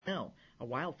a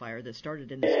wildfire that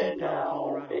started in the Steep Valley,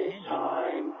 Colorado Canyon.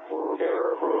 Time for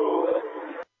Terror Crew.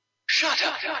 Shut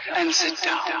up and sit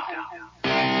down.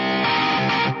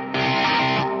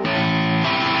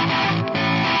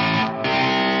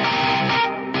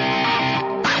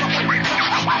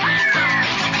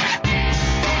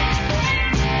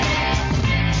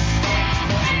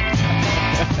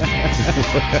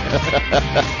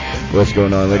 What's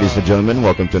going on, ladies and gentlemen?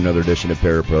 Welcome to another edition of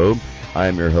Paraprobe. I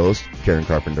am your host, Karen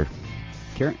Carpenter.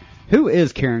 Karen? Who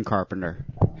is Karen Carpenter?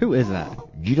 Who is that?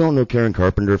 You don't know Karen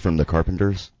Carpenter from The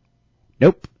Carpenters?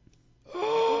 Nope.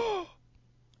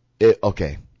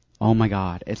 Okay. Oh my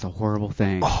God, it's a horrible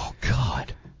thing. Oh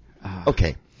God.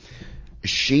 Okay.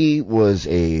 She was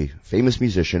a famous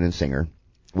musician and singer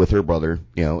with her brother.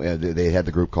 You know, they had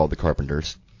the group called The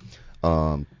Carpenters.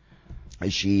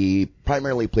 She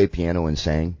primarily played piano and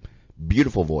sang.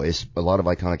 Beautiful voice. A lot of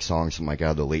iconic songs from like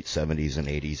out of the late 70s and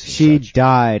 80s. And she such.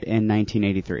 died in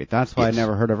 1983. That's why Yes. I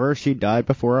never heard of her. She died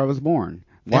before I was born.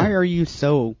 Why Yeah. are you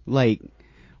so, why?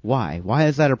 Why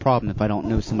is that a problem if I don't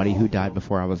know somebody who died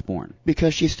before I was born?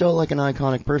 Because she's still like an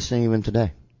iconic person even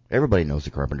today. Everybody knows The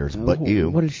Carpenters, but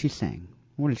you. What did she sing?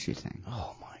 What did she sing?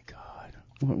 Oh my God.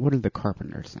 What did the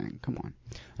Carpenters sing? Come on.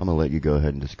 I'm gonna let you go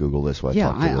ahead and just Google this while I Yeah,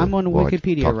 talk to the, I'm on while I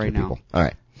Wikipedia talk to right the now. people. All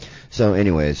right. So,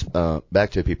 anyways,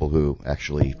 back to people who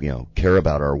actually, care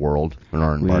about our world and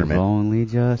our environment. We've only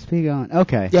just begun.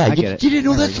 Okay. Yeah, I you get it. didn't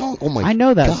know There that we go. song? Oh my God, I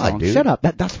know that song. dude. Shut up.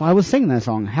 That's why I was singing that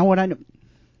song. How would I know?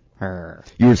 Her.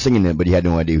 You were singing it, but you had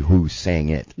no idea who sang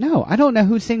it. No, I don't know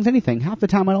who sings anything. Half the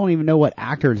time I don't even know what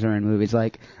actors are in movies.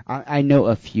 Like, I know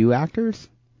a few actors,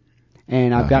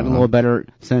 and I've gotten a little better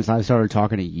since I started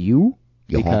talking to you,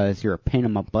 because you're a pain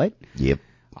in my butt. Yep.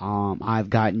 I've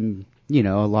gotten, a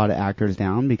lot of actors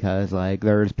down because,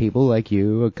 there's people like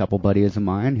you, a couple buddies of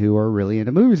mine, who are really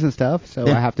into movies and stuff, so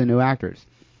Yeah. I have to know actors.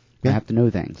 Yeah. I have to know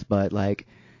things. But,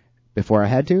 before I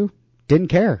had to, didn't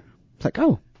care. It's like,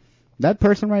 oh, that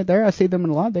person right there, I see them in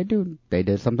a lot. They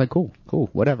did something cool. Cool,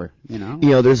 whatever,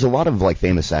 There's a lot of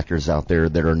famous actors out there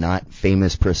that are not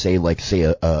famous per se, like say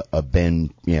a Ben,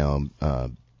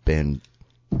 Ben.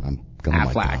 I'm going.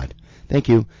 Affleck. My God. Thank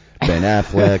you, Ben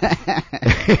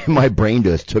Affleck. My brain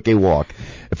just took a walk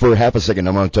for half a second.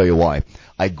 I'm going to tell you why.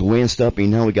 I glanced up,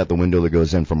 and now we got the window that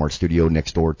goes in from our studio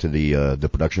next door to the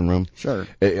production room. Sure.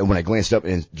 And when I glanced up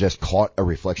and just caught a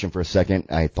reflection for a second,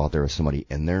 I thought there was somebody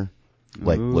in there.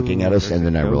 Looking at us, and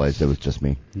then I realized it was just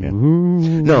me. Yeah.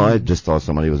 No, I just thought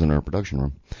somebody was in our production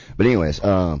room. But anyways,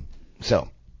 so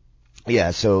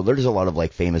there's a lot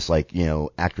of famous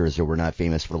actors that were not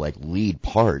famous for lead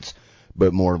parts,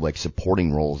 but more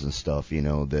supporting roles and stuff.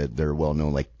 That they're well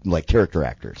known like character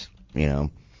actors. Matter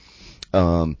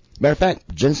of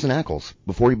fact, Jensen Ackles,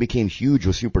 before he became huge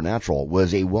with Supernatural,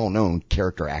 was a well known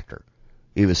character actor.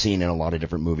 He was seen in a lot of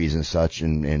different movies and such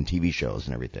and TV shows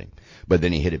and everything. But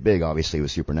then he hit it big, obviously, with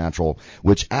Supernatural,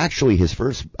 which actually his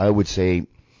first, I would say,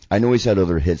 I know he's had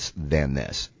other hits than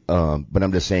this, but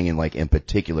I'm just saying in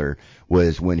particular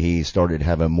was when he started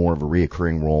having more of a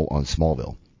reoccurring role on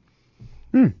Smallville.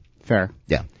 Fair.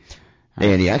 Yeah.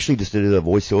 And he actually just did a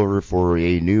voiceover for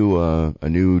a new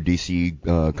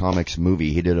DC Comics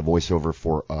movie. He did a voiceover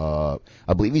for,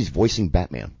 I believe he's voicing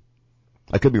Batman.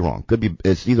 I could be wrong.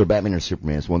 It's either Batman or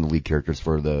Superman. It's one of the lead characters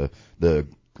for the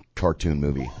cartoon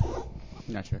movie.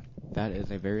 Gotcha. That is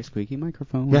a very squeaky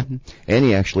microphone. Yeah. And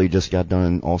he actually just got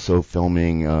done also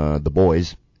filming The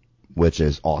Boys, which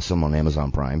is awesome on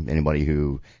Amazon Prime. Anybody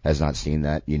who has not seen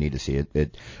that, you need to see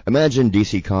it. Imagine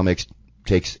DC Comics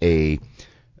takes a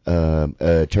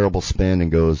terrible spin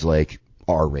and goes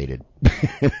R-rated.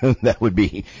 that would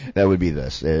be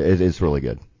this. It's really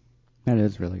good. That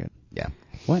is really good. Yeah.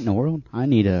 What in the world? I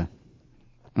don't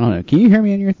know. Can you hear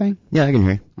me in your thing? Yeah, I can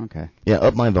hear you. Okay. Yeah,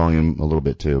 up my volume a little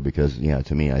bit too, because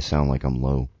to me I sound like I'm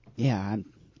low. Yeah, I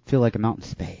feel like I'm out in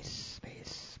space.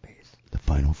 The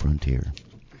final frontier.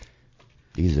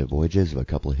 These are voyages of a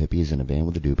couple of hippies in a van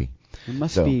with a doobie. It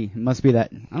must be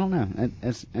that. I don't know.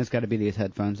 It's got to be these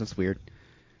headphones. That's weird.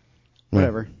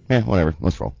 Whatever. Yeah, whatever.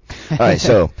 Let's roll. All right,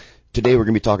 so today we're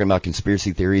going to be talking about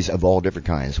conspiracy theories of all different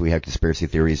kinds. We have conspiracy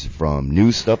theories from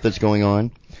news stuff that's going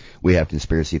on. We have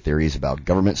conspiracy theories about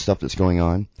government stuff that's going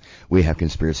on. We have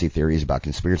conspiracy theories about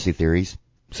conspiracy theories.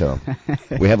 So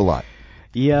we have a lot.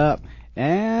 Yep.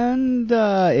 And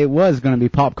it was going to be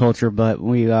pop culture, but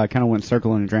we kind of went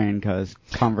circling the drain because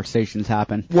conversations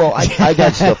happen. Well, I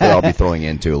got stuff that I'll be throwing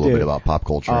into a little bit about pop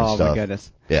culture and stuff. Oh, my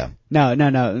goodness. Yeah.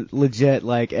 No. Legit,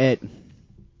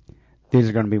 these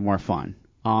are going to be more fun.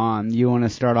 You want to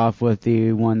start off with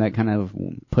the one that kind of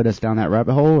put us down that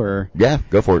rabbit hole, or? Yeah,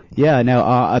 go for it. Yeah, no,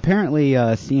 apparently,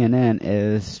 CNN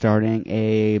is starting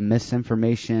a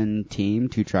misinformation team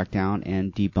to track down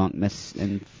and debunk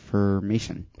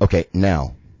misinformation. Okay,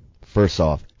 now, first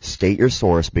off, state your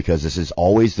source, because this is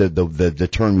always the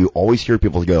term you always hear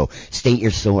people go, state your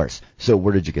source. So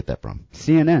where did you get that from?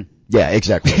 CNN. Yeah,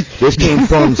 exactly. This came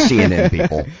from CNN,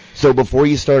 people. So before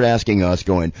you start asking us,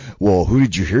 going, well, who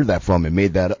did you hear that from and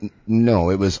made that up? No,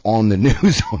 it was on the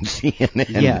news on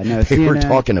CNN. Yeah, no, they CNN, were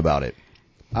talking about it.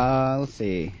 Let's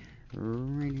see. You're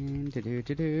going to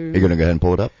go ahead and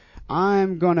pull it up?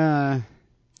 I'm going to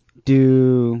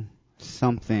do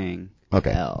something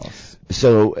else.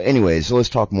 So anyways, let's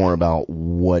talk more about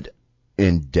what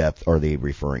in depth are they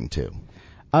referring to.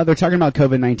 They're talking about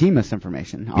COVID-19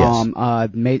 misinformation. Yes.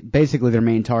 Basically, their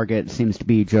main target seems to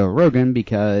be Joe Rogan,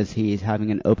 because he's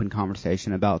having an open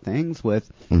conversation about things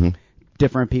with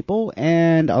different people,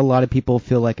 and a lot of people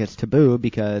feel like it's taboo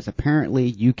because apparently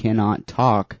you cannot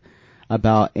talk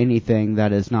about anything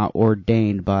that is not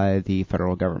ordained by the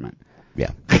federal government.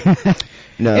 Yeah.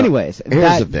 No. Anyways,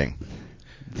 here's the thing.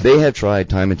 They have tried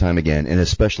time and time again, and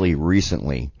especially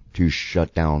recently, to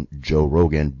shut down Joe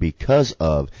Rogan because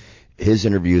of his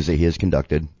interviews that he has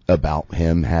conducted about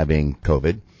him having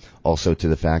COVID, also to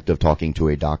the fact of talking to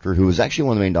a doctor who is actually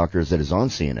one of the main doctors that is on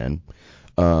CNN,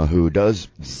 who does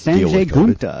deal with COVID. Sanjay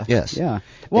Gupta. Yes. Yeah.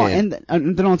 Well, and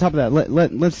then on top of that,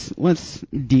 let's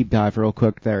deep dive real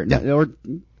quick there. Yeah. Or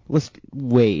let's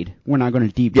wade. We're not going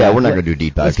to deep dive. Yeah, we're not going to do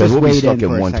deep dive because we'll be stuck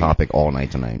in one second. topic all night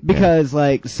tonight. Because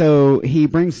so he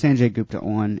brings Sanjay Gupta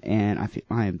on, and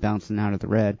I am bouncing out of the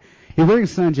red. He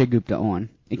brings Sanjay Gupta on.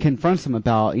 It confronts him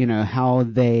about, how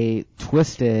they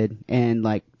twisted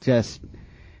and just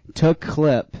took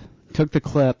the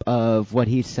clip of what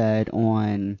he said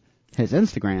on his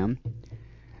Instagram,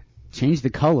 changed the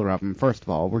color of him, first of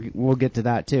all. We'll get to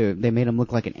that too. They made him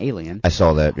look like an alien. I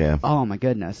saw that, yeah. Oh my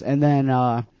goodness. And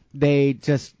then, they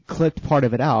just clipped part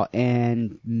of it out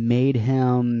and made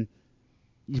him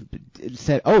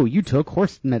said, oh, you took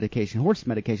horse medication.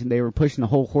 They were pushing the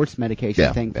whole horse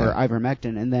medication thing for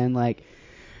ivermectin, and then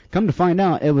come to find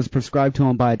out, it was prescribed to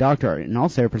him by a doctor, and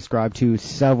also prescribed to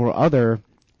several other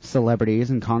celebrities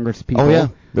and Congress people. Oh, yeah.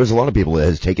 There's a lot of people that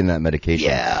has taken that medication.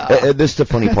 Yeah. This is the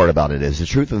funny part about it is, the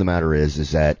truth of the matter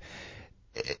is that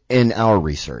in our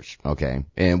research, okay,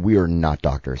 and we are not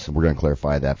doctors, so we're going to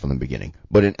clarify that from the beginning,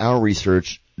 but in our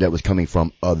research that was coming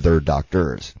from other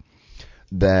doctors,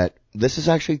 that this is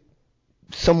actually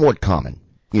somewhat common,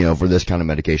 for this kind of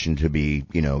medication to be,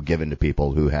 given to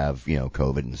people who have,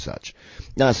 COVID and such.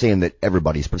 Not saying that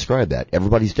everybody's prescribed that.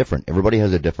 Everybody's different. Everybody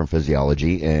has a different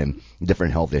physiology and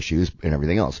different health issues and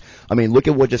everything else. I mean, look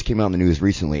at what just came out in the news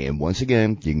recently. And once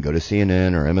again, you can go to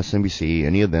CNN or MSNBC,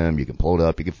 any of them. You can pull it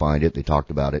up. You can find it. They talked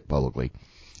about it publicly.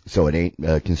 So it ain't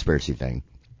a conspiracy thing.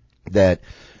 That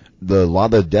a lot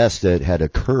of the deaths that had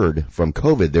occurred from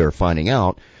COVID, they're finding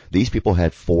out these people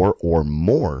had 4 or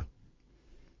more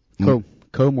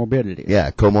comorbidities. Yeah,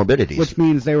 comorbidities. Which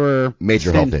means they were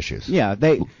major health issues. Yeah,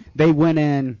 they went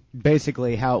in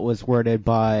basically how it was worded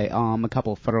by a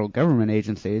couple of federal government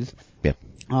agencies. Yeah.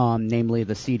 Namely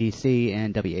the CDC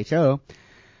and WHO,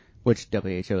 which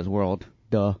WHO is World.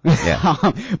 Duh.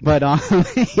 Yeah. But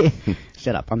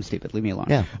shut up, I'm stupid. Leave me alone.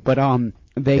 Yeah. But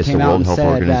they it's came the out World and Health said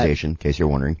Organization, that in case you're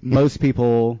wondering. most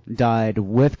people died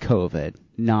with COVID,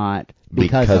 not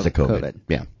because of COVID.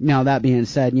 Yeah. Now that being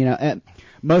said,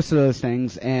 most of those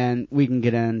things, and we can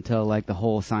get into the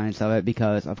whole science of it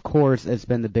because, of course, it's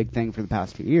been the big thing for the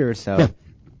past 2 years. So,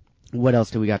 what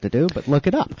else do we got to do but look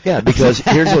it up? Yeah, because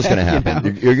here's what's going to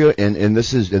happen. You're good, and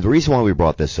this is the reason why we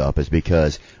brought this up is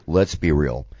because let's be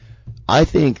real. I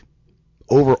think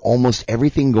over almost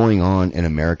everything going on in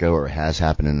America or has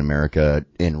happened in America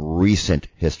in recent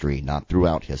history, not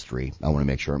throughout history. I want to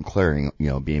make sure I'm clearing,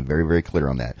 being very, very clear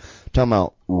on that. I'm talking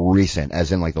about recent,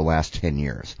 as in the last 10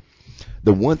 years.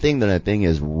 The one thing that I think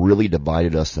has really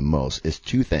divided us the most is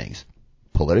 2 things.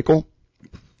 Political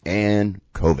and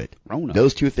COVID. Rona.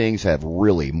 Those 2 things have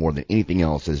really, more than anything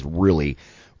else, has really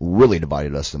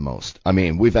divided us the most. I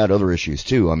mean, we've had other issues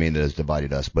too, that has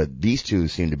divided us, but these 2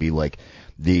 seem to be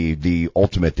the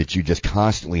ultimate that you just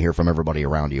constantly hear from everybody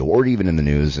around you, or even in the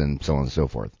news and so on and so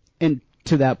forth. And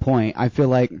to that point, I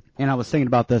feel and I was thinking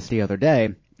about this the other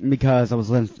day, because I was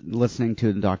listening to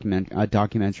a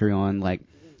documentary on,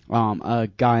 a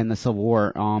guy in the Civil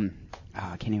War, I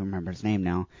can't even remember his name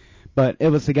now, but it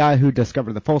was the guy who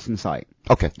discovered the Folsom site.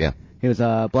 Okay, yeah. He was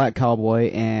a black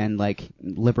cowboy and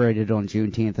liberated on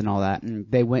Juneteenth and all that, and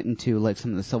they went into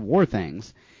some of the Civil War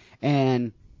things,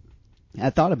 and I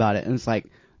thought about it, and it's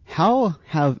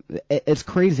it's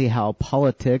crazy how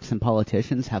politics and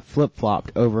politicians have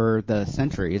flip-flopped over the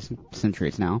centuries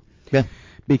now. Yeah.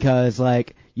 Because,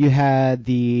 like, you had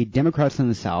the Democrats in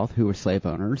the South who were slave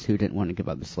owners who didn't want to give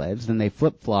up the slaves, then they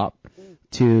flip-flop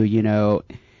to,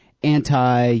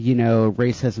 anti,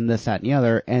 racism, this, that, and the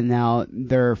other, and now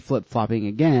they're flip-flopping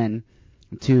again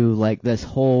to, like, this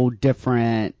whole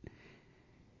different,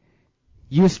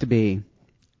 used to be,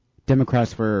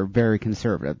 Democrats were very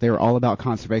conservative. They were all about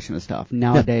conservation and stuff.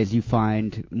 Nowadays, you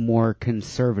find more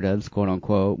conservatives, quote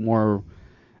unquote, more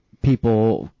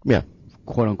people,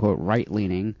 quote unquote,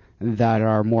 right-leaning that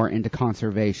are more into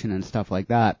conservation and stuff like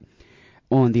that.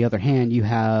 On the other hand, you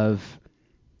have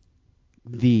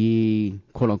the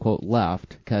quote unquote left,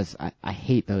 because I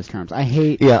hate those terms. I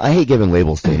hate giving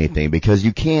labels to anything, because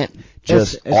you can't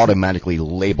just automatically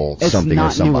label something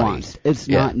or somebody. It's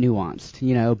not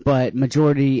nuanced, but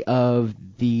majority of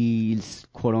these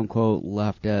quote unquote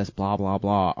leftists, blah blah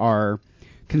blah, are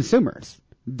consumers.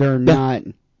 They're not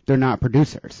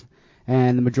producers.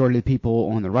 And the majority of the people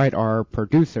on the right are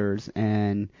producers,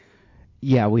 and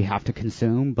yeah, we have to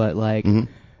consume, but like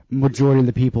majority of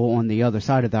the people on the other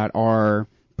side of that are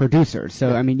producers.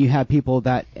 So, I mean, you have people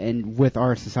that, and with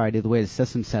our society, the way the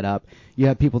system's set up, you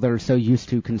have people that are so used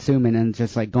to consuming and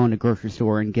just like going to the grocery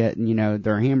store and getting,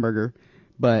 their hamburger,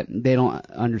 but they don't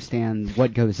understand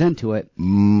what goes into it.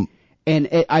 And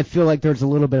I feel like there's a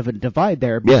little bit of a divide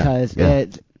there, because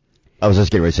I was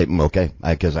just getting ready to say, okay,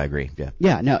 because I agree,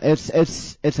 Yeah, no, it's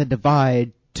a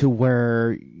divide to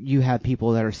where you have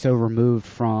people that are so removed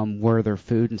from where their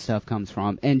food and stuff comes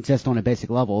from, and just on a basic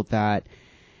level that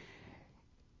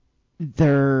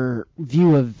their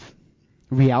view of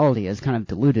reality is kind of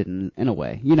diluted in a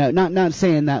way. Not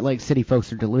saying that like city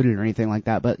folks are diluted or anything like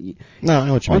that, but no, I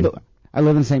know what you mean. I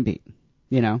live in St. Pete,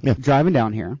 driving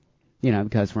down here,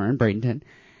 because we're in Bradenton,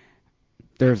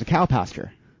 there's a cow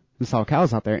pasture. I saw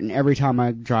cows out there, and every time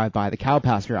I drive by the cow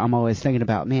pasture, I'm always thinking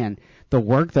about, man, the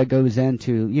work that goes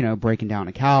into, breaking down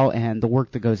a cow, and the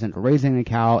work that goes into raising a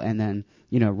cow, and then,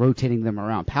 rotating them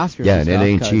around pastures. Yeah, and it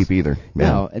ain't cheap either.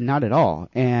 No, not at all.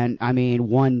 And, I mean,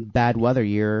 one bad weather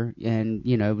year and,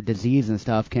 disease and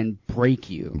stuff can break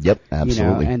you. Yep,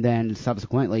 absolutely. And then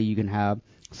subsequently you can have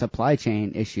supply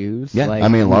chain issues. Yeah, like I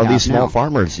mean, a lot of these small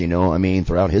farmers,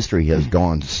 throughout history has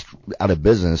gone out of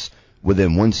business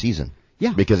within one season.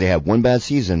 Yeah. Because they had one bad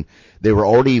season. They were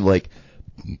already like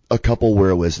a couple where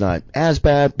it was not as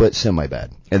bad, but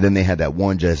semi-bad. And then they had that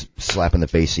one just slap in the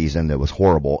face season that was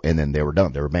horrible, and then they were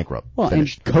done. They were bankrupt. Well,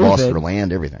 finished. And COVID, lost their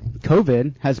land, everything.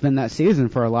 COVID has been that season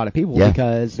for a lot of people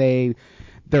because there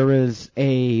was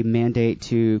a mandate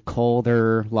to cull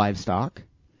their livestock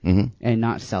and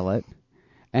not sell it.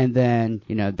 And then,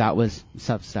 that was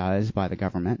subsidized by the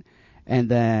government. And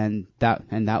then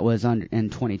that was in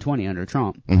 2020 under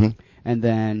Trump. And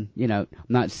then, I'm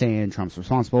not saying Trump's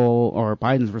responsible or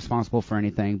Biden's responsible for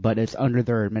anything, but it's under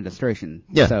their administration.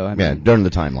 Yeah. So, I mean, during the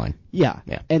timeline. Yeah.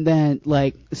 And then,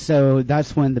 so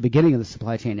that's when the beginning of the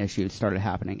supply chain issues started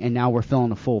happening. And now we're feeling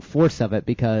the full force of it,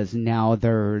 because now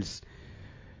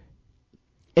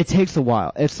it takes a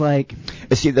while. It's like...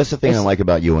 See, that's the thing I like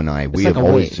about you and I. We have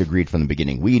always agreed from the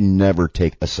beginning. We never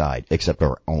take a side except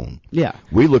our own. Yeah.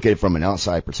 We look at it from an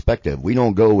outside perspective. We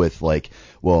don't go with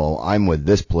I'm with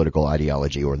this political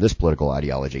ideology or this political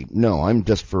ideology. No, I'm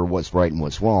just for what's right and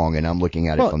what's wrong, and I'm looking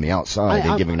at it from the outside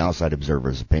and giving an outside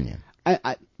observer's opinion.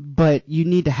 But you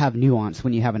need to have nuance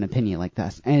when you have an opinion like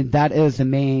this. And that is the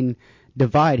main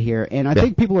divide here. And I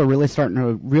think people are really starting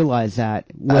to realize that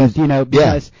with,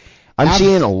 because... I'm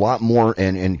seeing a lot more,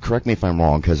 and correct me if I'm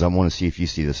wrong, because I want to see if you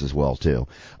see this as well, too.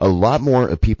 A lot more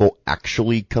of people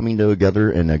actually coming together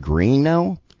and agreeing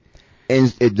now. And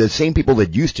the same people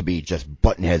that used to be just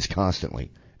button heads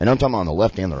constantly. And I'm talking on the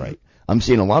left and the right. I'm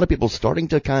seeing a lot of people starting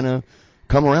to kind of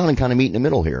come around and kind of meet in the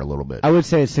middle here a little bit. I would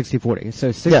say it's 60-40. So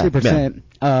 60%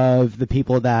 of the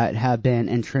people that have been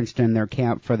entrenched in their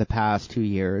camp for the past 2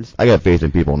 years. I got faith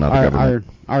in people, not the government.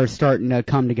 Are starting to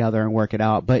come together and work it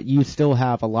out. But you still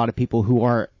have a lot of people who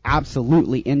are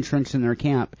absolutely entrenched in their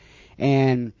camp.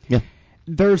 And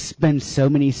there's been so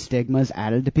many stigmas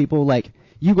added to people. Like,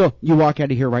 you walk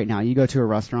out of here right now, you go to a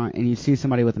restaurant and you see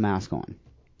somebody with a mask on.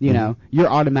 You're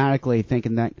automatically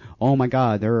thinking that, oh my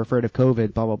God, they're afraid of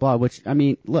COVID, blah, blah, blah, which, I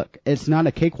mean, look, it's not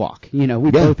a cakewalk.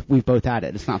 We've both had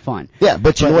it. It's not fun. Yeah,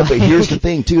 but you know what? But here's the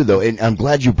thing too, though, and I'm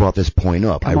glad you brought this point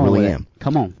up. I really am.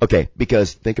 Come on. Okay,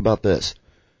 because think about this.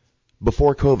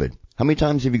 Before COVID, how many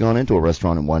times have you gone into a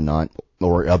restaurant and whatnot,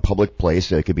 or a public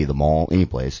place? It could be the mall, any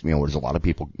place, where there's a lot of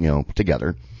people,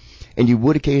 together, and you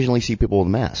would occasionally see people with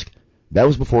a mask. That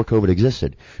was before COVID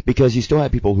existed, because you still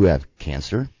have people who have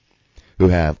cancer, who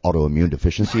have autoimmune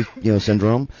deficiency,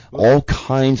 syndrome, all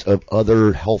kinds of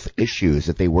other health issues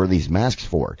that they wear these masks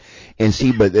for. And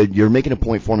see, but you're making a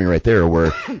point for me right there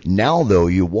where now though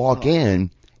you walk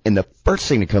in and the first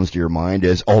thing that comes to your mind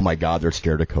is, oh my God, they're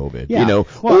scared of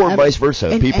COVID, or vice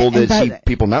versa. People that see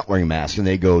people not wearing masks and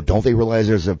they go, don't they realize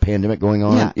there's a pandemic going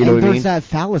on? Yeah, you know what I mean? There's that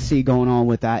fallacy going on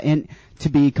with that. And to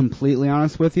be completely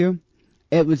honest with you,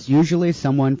 it was usually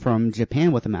someone from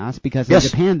Japan with a mask because in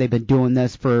Japan they've been doing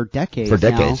this for decades.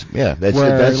 Yeah,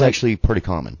 that's actually pretty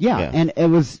common. Yeah, and it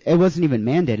wasn't even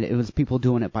mandated. It was people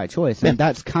doing it by choice, and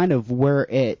that's kind of where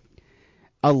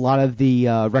a lot of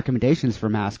the recommendations for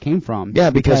masks came from. Yeah,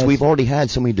 because we've already had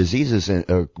so many diseases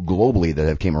globally that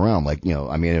have came around, like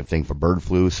everything from bird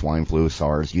flu, swine flu,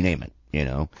 SARS, you name it.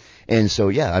 And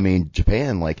so,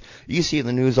 Japan, like, you see in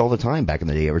the news all the time back in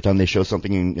the day. Every time they show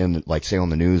something in like, say on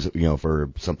the news,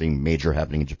 for something major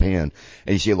happening in Japan,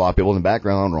 and you see a lot of people in the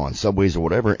background or on subways or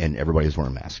whatever, and everybody's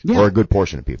wearing masks. Or a good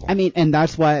portion of people. And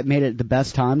that's why it made it the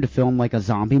best time to film, like, a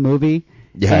zombie movie.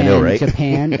 Yeah, I know, right?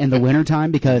 Japan in the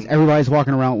wintertime, because everybody's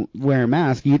walking around wearing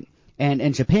masks. And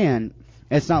in Japan,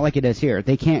 it's not like it is here.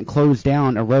 They can't close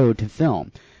down a road to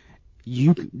film.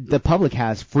 The public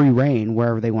has free reign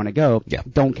wherever they want to go. Yeah.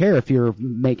 Don't care if you're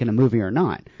making a movie or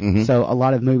not. Mm-hmm. So a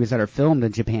lot of movies that are filmed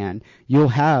in Japan, you'll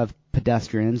have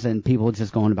pedestrians and people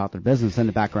just going about their business in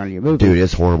the background of your movie. Dude,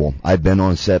 it's horrible. I've been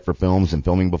on set for films and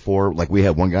filming before. Like, we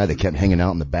had one guy that kept hanging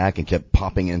out in the back and kept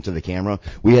popping into the camera.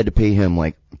 We had to pay him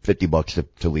like $50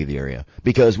 to leave the area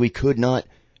because we could not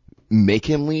make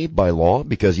him leave by law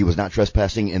because he was not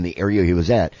trespassing in the area he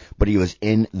was at, but he was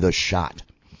in the shot.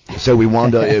 So we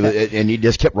wound up, and he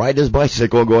just kept riding his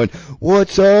bicycle going,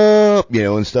 what's up,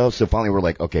 and stuff. So finally we're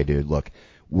like, okay, dude, look,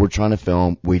 we're trying to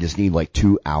film. We just need like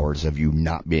 2 hours of you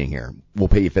not being here. We'll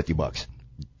pay you $50.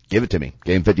 Give it to me.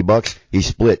 Gave him $50. He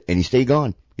split and he stayed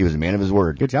gone. He was a man of his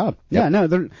word. Good job. Yep. Yeah, no,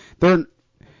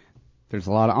 there's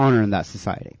a lot of honor in that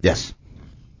society. Yes.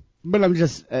 But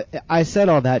I said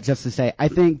all that just to say, I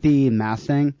think the mask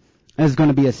thing is going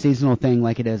to be a seasonal thing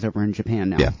like it is over in Japan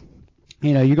now. Yeah.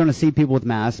 You're going to see people with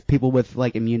masks, people with,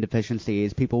 like, immune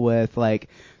deficiencies, people with, like,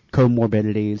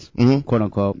 comorbidities, quote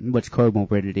unquote, which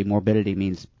morbidity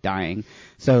means dying.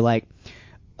 So, like,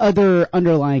 other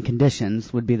underlying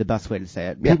conditions would be the best way to say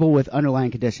it. Yeah. People with underlying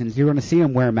conditions, you're going to see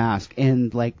them wear a mask in,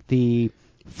 like, the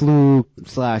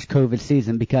flu/COVID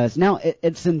season because now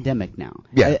it's endemic now.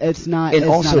 Yeah. It's not. And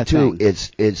it's also, not a too,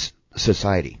 thing. it's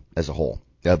society as a whole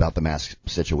about the mask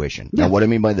situation. Yeah. Now, what I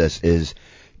mean by this is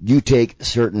you take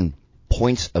certain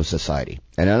points of society,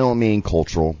 and I don't mean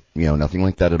cultural, nothing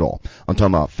like that at all. I'm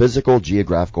talking about physical,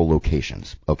 geographical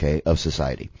locations, okay, of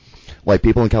society. Like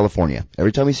people in California.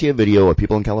 Every time we see a video of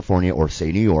people in California or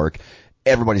say New York,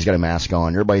 everybody's got a mask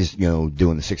on. Everybody's, doing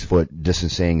the 6-foot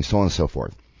distancing, so on and so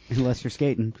forth. Unless you're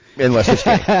skating.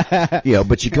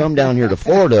 But you come down here to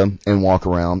Florida and walk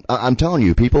around. I'm telling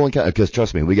you, people because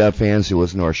trust me, we got fans who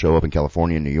listen to our show up in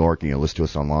California and New York, listen to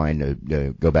us online,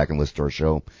 to go back and listen to our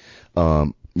show.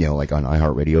 Like on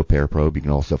iHeartRadio, Paraprobe. You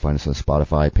can also find us on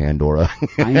Spotify, Pandora,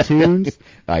 iTunes.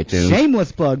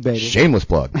 Shameless plug, baby. Shameless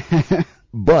plug.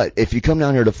 But if you come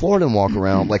down here to Florida and walk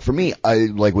around, like for me,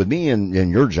 with me and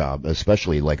your job,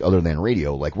 especially like other than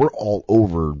radio, like we're all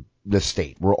over the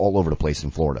state. We're all over the place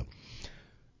in Florida.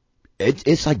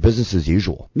 It's like business as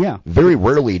usual. Yeah. Very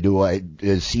rarely do I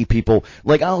see people,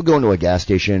 like I'll go into a gas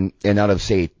station and out of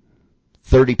say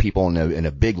 30 people in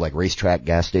a big like racetrack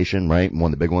gas station, right?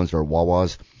 One of the big ones or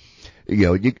Wawa's.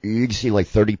 You can see like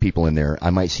 30 people in there.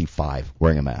 I might see 5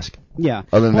 wearing a mask. Yeah.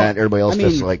 Other than that, everybody else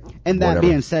just like and whatever. That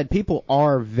being said, people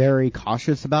are very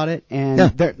cautious about it and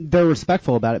they're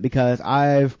respectful about it because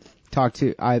I've talked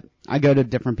to I go to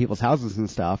different people's houses and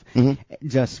stuff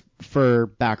just for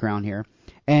background here.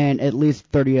 And at least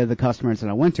 30 of the customers that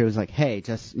I went to was like, hey,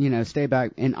 just, stay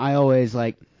back. And I always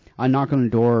I knock on the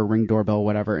door or ring doorbell,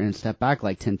 whatever, and step back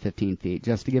like 10, 15 feet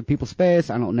just to give people space.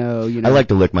 I don't know, I like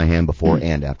to lick my hand before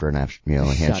and after a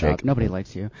handshake. Shut up. Nobody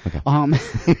likes you. Okay.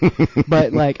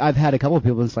 But I've had a couple of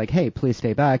people that's like, hey, please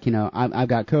stay back. I've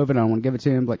got COVID. I don't want to give it to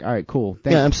him. Like, all right, cool.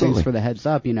 Thanks for the heads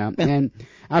up. Yeah. And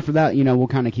after that, we'll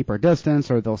kind of keep our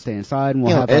distance, or they'll stay inside, and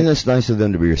we'll have. And it's nice of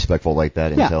them to be respectful like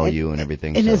that and tell you and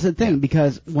everything. And it's the thing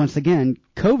because once again,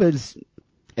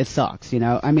 it sucks,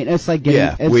 it's like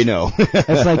getting, we know.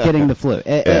 It's like getting the flu.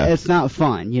 It's not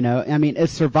fun,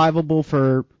 it's survivable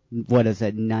for,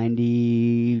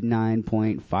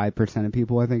 99.5% of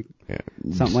people, I think. Yeah.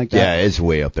 Something like that. Yeah, it's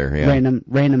way up there, yeah.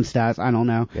 Random stats, I don't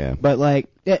know. Yeah. But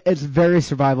it's very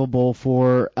survivable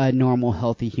for a normal,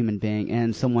 healthy human being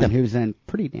and someone who's in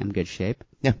pretty damn good shape.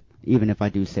 Yeah. Even if I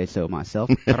do say so myself.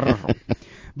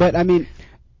 But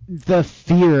the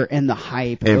fear and the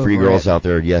hype. And for you over girls it. out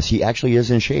there, yes, he actually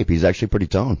is in shape. He's actually pretty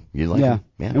toned. You like him?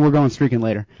 Yeah. And we're going streaking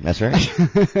later. That's right.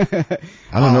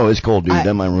 I don't know. It's cold, dude.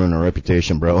 That might ruin our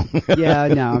reputation, bro. Yeah,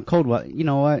 no, cold what? You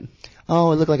know what?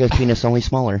 Oh, it looked like his penis, only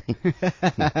smaller.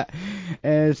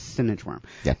 It's an inchworm.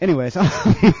 Yeah. Anyways,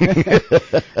 the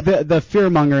fear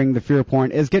mongering, the fear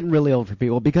porn is getting really old for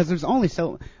people because there's only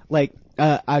so like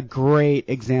a great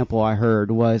example I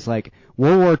heard was like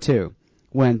World War II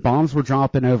when bombs were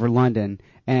dropping over London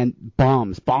and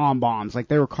bombs, like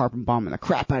they were carpet bombing the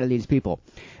crap out of these people.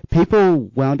 People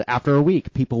wound after a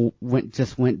week. People went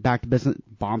back to business.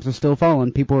 Bombs are still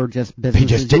falling. People are just business. They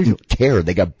just as usual. didn't care.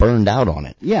 They got burned out on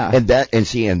it. Yeah. And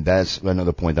that's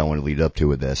another point I want to lead up to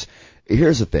with this.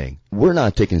 Here's the thing. We're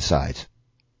not taking sides.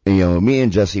 You know, me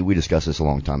and Jesse, we discussed this a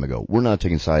long time ago. We're not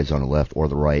taking sides on the left or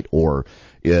the right or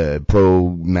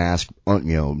pro-mask,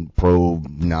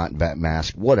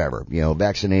 pro-not-mask, whatever. You know,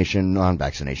 vaccination,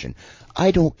 non-vaccination. I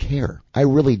don't care. I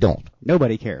really don't.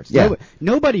 Nobody cares. Yeah.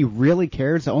 Nobody really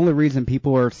cares. The only reason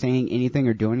people are saying anything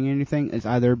or doing anything is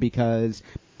either because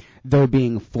they're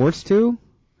being forced to,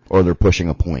 or they're pushing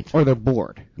a point, or they're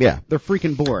bored. Yeah. They're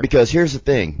freaking bored. Because here's the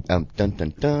thing.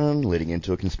 Leading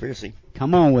into a conspiracy.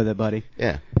 Come on with it, buddy.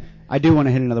 Yeah. I do want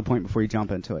to hit another point before you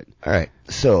jump into it. All right.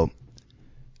 So,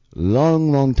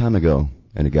 long time ago,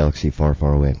 in a galaxy far,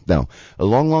 far away. No, a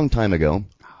long time ago,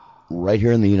 right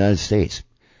here in the United States,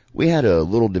 we had a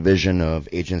little division of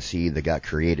agency that got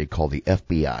created called the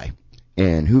FBI.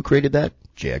 And who created that?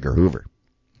 J. Edgar Hoover.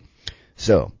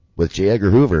 So, with J.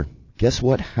 Edgar Hoover, guess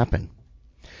what happened?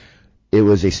 It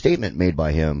was a statement made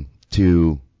by him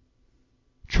to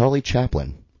Charlie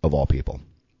Chaplin, of all people,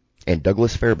 and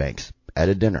Douglas Fairbanks at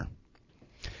a dinner.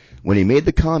 When he made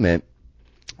the comment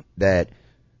that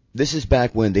this is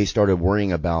back when they started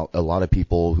worrying about a lot of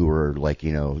people who were like,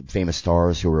 you know, famous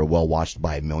stars who were well watched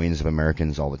by millions of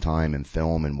Americans all the time in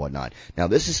film and whatnot. Now,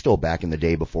 this is still back in the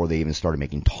day before they even started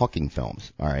making talking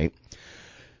films, all right?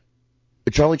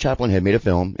 Charlie Chaplin had made a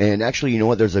film, and actually, you know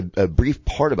what, there's a brief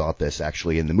part about this,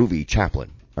 actually, in the movie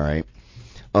Chaplin, all right?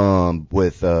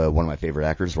 With one of my favorite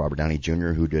actors, Robert Downey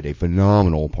Jr., who did a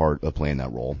phenomenal part of playing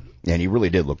that role. And he really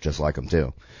did look just like him,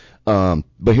 too.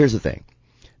 But here's the thing.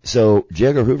 So, J.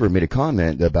 Edgar Hoover made a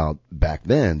comment about back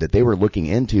then that they were looking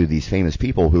into these famous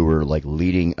people who were like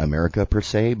leading America per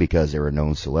se because they were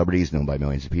known celebrities, known by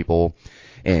millions of people,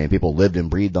 and people lived and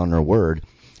breathed on their word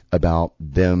about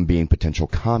them being potential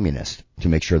communists to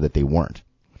make sure that they weren't.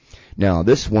 Now,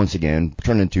 this once again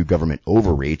turned into government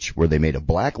overreach where they made a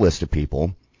blacklist of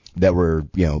people that were,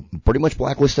 you know, pretty much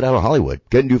blacklisted out of Hollywood.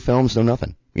 Couldn't do films, no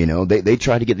nothing. You know, they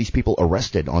tried to get these people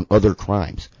arrested on other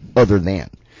crimes other than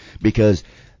because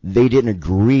they didn't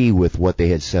agree with what they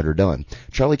had said or done.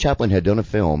 Charlie Chaplin had done a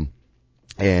film,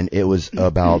 and it was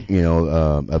about,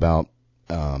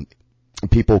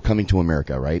 people coming to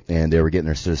America, right? And they were getting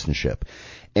their citizenship.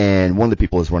 And one of the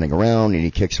people is running around, and he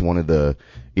kicks one of the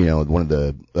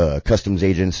customs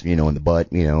agents, you know, in the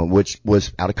butt, you know, which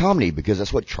was out of comedy because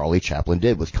that's what Charlie Chaplin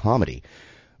did, was comedy.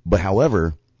 But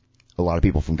however, a lot of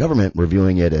people from government were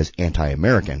viewing it as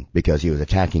anti-American because he was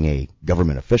attacking a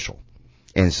government official.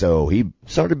 And so he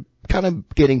started kind of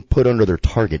getting put under their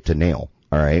target to nail,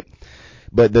 all right?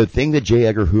 But the thing that J.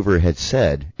 Edgar Hoover had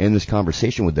said in this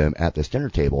conversation with them at this dinner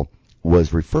table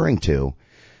was referring to,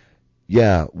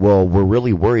 yeah, well, we're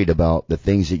really worried about the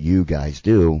things that you guys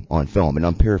do on film, and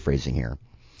I'm paraphrasing here,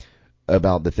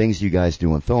 about the things you guys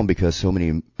do on film because so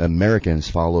many Americans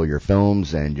follow your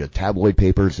films and your tabloid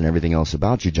papers and everything else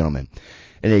about you, gentlemen.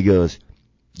 And he goes,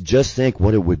 just think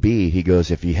what it would be, he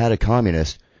goes, if you had a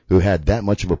communist who had that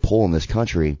much of a pull in this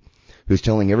country, who's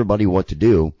telling everybody what to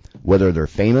do, whether they're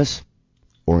famous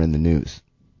or in the news.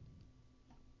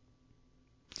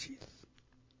 Jeez.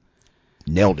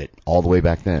 Nailed it all the way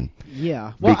back then.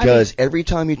 Yeah. Well, because every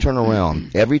time you turn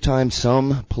around, every time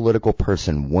some political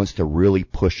person wants to really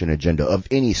push an agenda of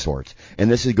any sort,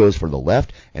 and this goes for the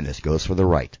left and this goes for the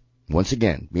right. Once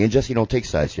again, me and Jesse don't take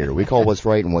sides here. We call what's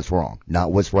right and what's wrong,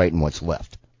 not what's right and what's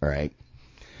left. All right?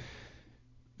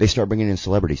 They start bringing in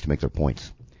celebrities to make their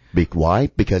points.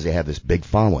 Why? Because they have this big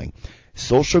following.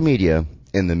 Social media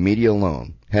and the media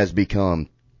alone has become,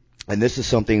 and this is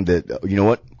something that, you know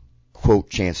what?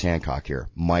 Quote Chance Hancock here,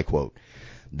 my quote.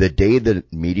 The day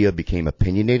that media became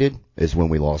opinionated is when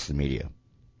we lost the media.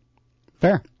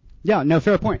 Fair. Yeah, no,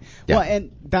 fair point. Yeah. Well,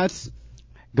 and that's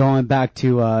going back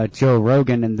to Joe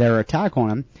Rogan and their attack on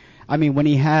him. I mean, when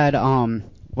he had,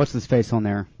 what's his face on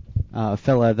there?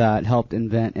 Fella that helped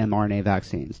invent mRNA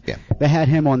vaccines. Yeah. They had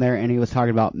him on there, and he was talking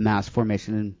about mass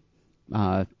formation,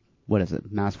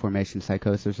 mass formation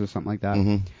psychosis or something like that.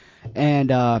 Mm-hmm.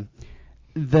 And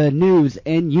the news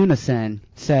in unison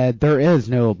said there is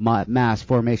no mass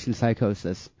formation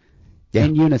psychosis. Yeah.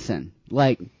 In unison.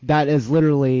 Like, that is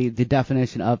literally the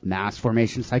definition of mass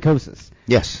formation psychosis.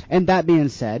 Yes. And that being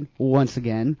said, once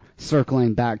again,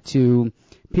 circling back to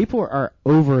people are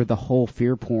over the whole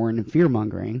fear porn and fear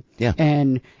mongering. Yeah.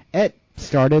 And it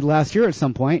started last year at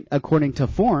some point, according to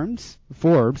Forbes,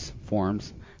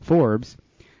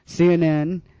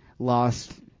 CNN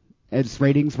lost, its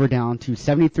ratings were down to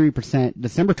 73%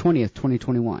 December 20th,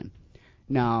 2021.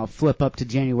 Now, flip up to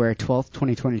January 12th,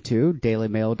 2022,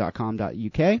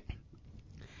 dailymail.com.uk.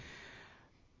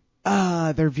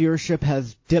 Their viewership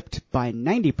has dipped by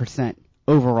 90%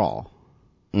 overall.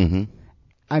 Mm-hmm.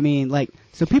 I mean, like,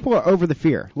 so people are over the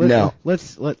fear.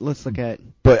 Let's look at.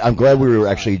 But I'm glad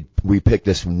we picked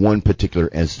this one particular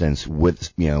instance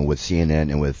with CNN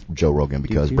and with Joe Rogan,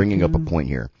 because bringing up a point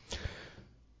here.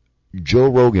 Joe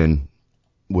Rogan,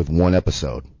 with one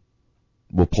episode,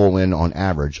 will pull in on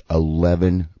average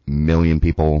 11 million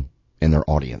people in their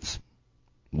audience.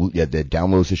 Yeah, that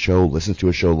downloads the show, listens to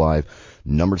a show live,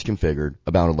 numbers configured,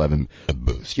 about 11.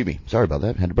 Excuse me, sorry about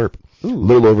that, had to burp. A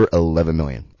little over 11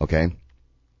 million. Okay.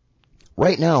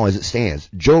 Right now, as it stands,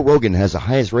 Joe Rogan has the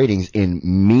highest ratings in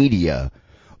media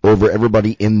over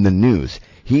everybody in the news.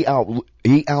 He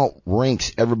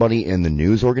outranks everybody in the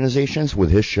news organizations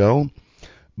with his show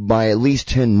by at least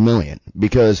 10 million,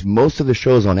 because most of the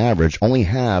shows on average only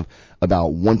have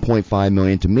about 1.5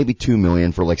 million to maybe 2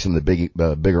 million for like some of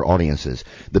the bigger audiences.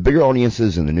 The bigger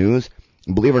audiences in the news,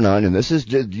 believe it or not, and this is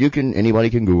just, anybody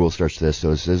can Google search this,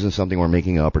 so this isn't something we're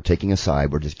making up or taking a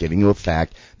side. We're just giving you a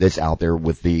fact that's out there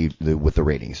with the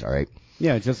ratings. All right.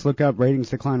 Yeah, just look up ratings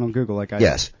decline on Google, like I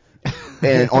yes.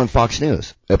 And on Fox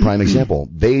News, a prime example,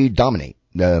 they dominate.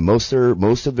 Most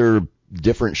of their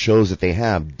different shows that they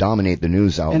have dominate the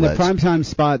news outlets. In the primetime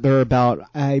spot, they're about,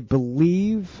 I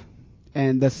believe,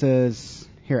 and this is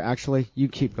here. Actually, you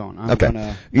keep going.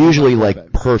 Usually,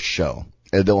 like per show,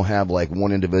 they'll have like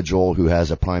one individual who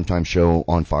has a primetime show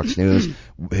on Fox News.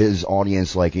 His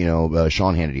audience, like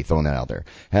Sean Hannity, throwing that out there,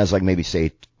 has like maybe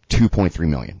say 2.3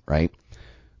 million. Right?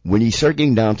 When you start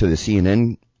getting down to the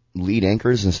CNN lead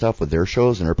anchors and stuff with their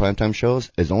shows and their primetime shows,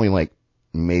 is only like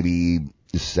maybe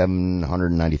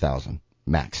 790,000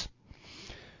 max.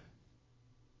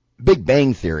 Big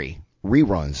Bang Theory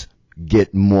reruns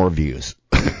get more views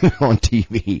on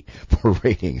TV for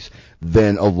ratings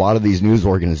than a lot of these news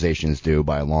organizations do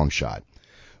by a long shot.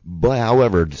 But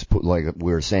however, just like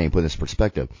we were saying, put this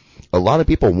perspective, a lot of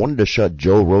people wanted to shut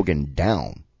Joe Rogan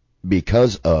down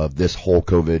because of this whole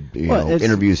COVID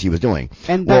interviews he was doing.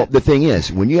 And the thing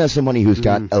is, when you have somebody who's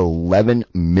got 11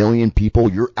 million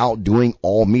people, you're outdoing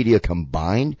all media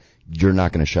combined, you're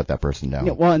not going to shut that person down.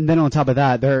 Yeah, well, and then on top of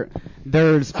that,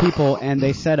 there's people, and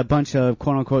they said a bunch of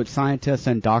quote-unquote scientists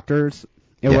and doctors.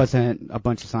 It wasn't a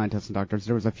bunch of scientists and doctors.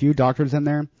 There was a few doctors in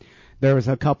there. There was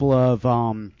a couple of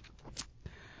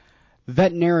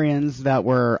veterinarians that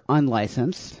were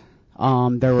unlicensed.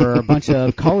 There were a bunch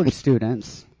of college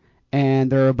students.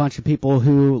 And there are a bunch of people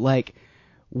who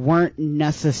weren't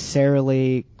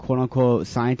necessarily quote unquote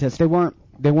scientists. They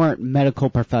weren't medical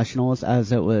professionals,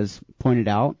 as it was pointed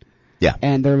out. Yeah.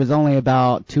 And there was only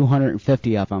about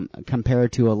 250 of them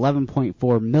compared to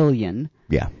 11.4 million.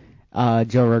 Yeah.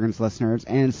 Joe Rogan's listeners,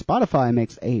 and Spotify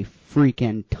makes a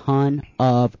freaking ton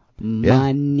of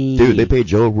money. Dude, they paid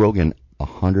Joe Rogan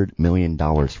 $100 million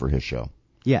for his show.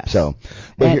 Yes. So,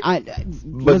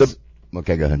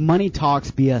 okay, go ahead. Money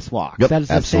talks, BS walks. Yep, that is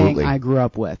the absolutely. saying I grew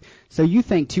up with. So you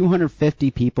think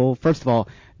 250 people? First of all,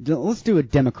 let's do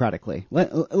it democratically.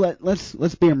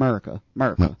 Let's be America.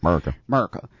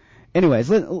 Anyways,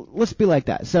 let's be like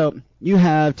that. So you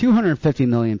have 250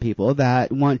 million people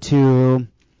that want to,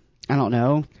 I don't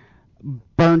know,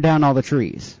 burn down all the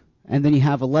trees, and then you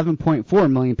have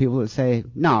 11.4 million people that say,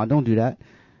 "No, don't do that."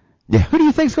 Yeah. Who do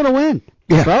you think's gonna win?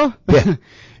 Yeah. Bro? Yeah.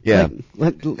 Yeah.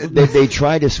 They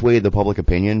try to sway the public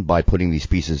opinion by putting these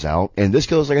pieces out. And this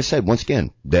goes, like I said, once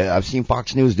again, I've seen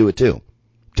Fox News do it too.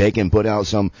 Take and put out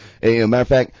some, matter of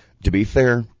fact, to be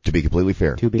completely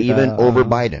fair, even over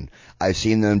Biden, I've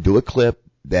seen them do a clip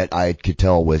that I could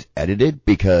tell was edited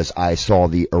because I saw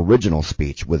the original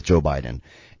speech with Joe Biden.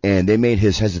 And they made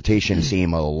his hesitation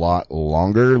seem a lot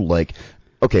longer,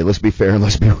 okay, let's be fair and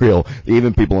let's be real.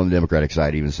 Even people on the Democratic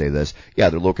side even say this. Yeah,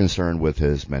 they're a little concerned with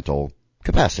his mental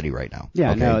capacity right now.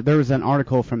 Yeah, okay? No, there was an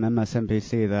article from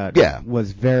MSNBC that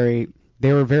was they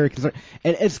were very concerned.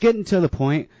 And it's getting to the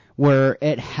point where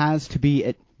it has to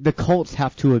be, the cults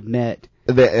have to admit.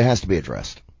 It has to be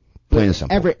addressed. Plain and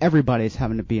simple. Everybody's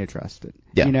having to be addressed.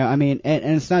 Yeah. And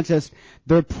it's not just,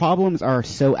 their problems are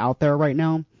so out there right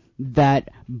now that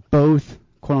both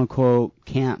quote-unquote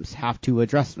camps have to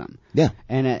address them. Yeah.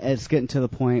 And it's getting to the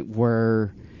point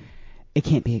where it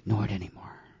can't be ignored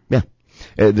anymore. Yeah.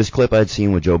 This clip I'd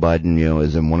seen with Joe Biden,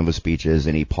 is in one of his speeches,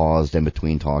 and he paused in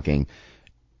between talking.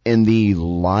 In the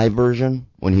live version,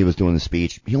 when he was doing the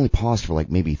speech, he only paused for like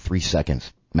maybe 3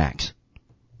 seconds max.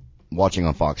 Watching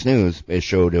on Fox News, it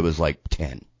showed it was like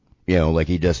 10. Like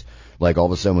he just, like all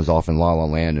of a sudden was off in La La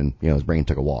Land and, his brain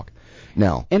took a walk.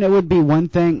 Now. And it would be one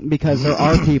thing, because there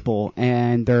are people,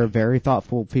 and they're very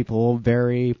thoughtful people,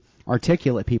 very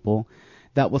articulate people,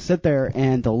 that will sit there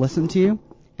and they'll listen to you,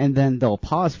 and then they'll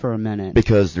pause for a minute.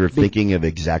 Because they're thinking of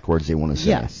exact words they want to say.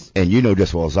 Yes. And you know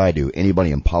just as well as I do,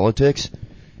 anybody in politics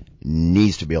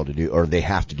needs to be able to do, or they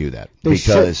have to do that. They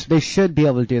should be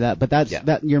able to do that, but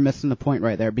that you're missing the point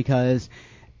right there, because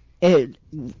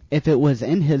if it was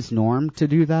in his norm to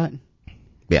do that,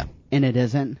 yeah, and it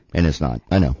isn't, and it's not,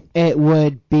 I know, it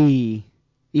would be,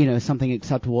 something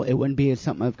acceptable. It wouldn't be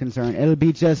something of concern. It would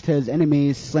be just his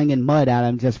enemies slinging mud at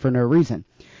him just for no reason.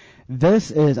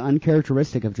 This is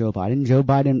uncharacteristic of Joe Biden. Joe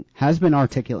Biden has been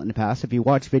articulate in the past. If you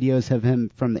watch videos of him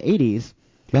from the 80s,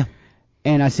 yeah.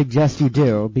 And I suggest you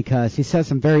do, because he says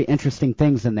some very interesting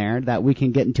things in there that we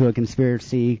can get into a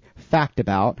conspiracy fact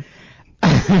about.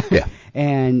 Yeah.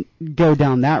 And go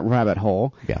down that rabbit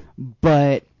hole. Yeah.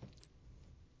 But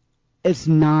it's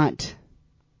not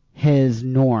his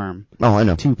norm. Oh, I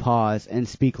know. To pause and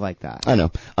speak like that. I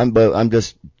know. I'm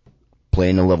just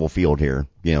playing a level field here,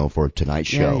 for tonight's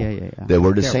show. Yeah. That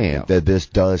we're just saying that this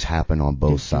does happen on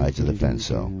both sides of the fence.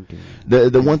 So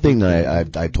the one thing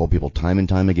that I've told people time and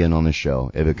time again on this show,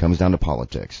 if it comes down to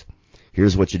politics,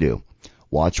 here's what you do.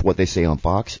 Watch what they say on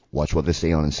Fox, watch what they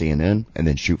say on CNN, and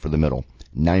then shoot for the middle.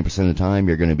 90% of the time,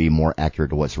 you're going to be more accurate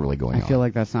to what's really going on. I feel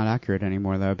like that's not accurate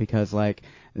anymore, though, because, that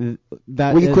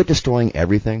Will you quit destroying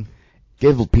everything?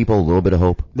 Give people a little bit of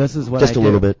hope. This is what just a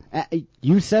little bit.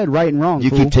 You said right and wrong. You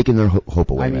fool. keep taking their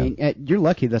hope away, man. I mean, you're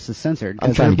lucky this is censored.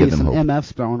 I'm trying to give them hope.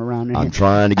 MFs thrown around in I'm here.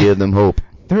 trying to give them hope.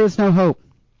 There is no hope.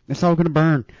 It's all going to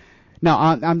burn. No,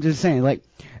 I'm just saying,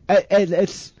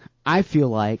 it's. I feel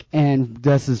like, and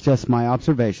this is just my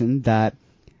observation, that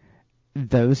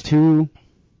those two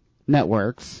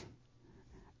networks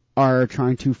are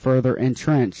trying to further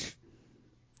entrench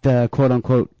the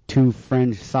quote-unquote two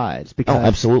fringe sides. Because,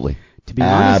 absolutely. To be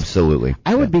honest, absolutely.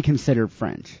 I would be considered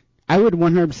fringe. I would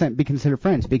 100% be considered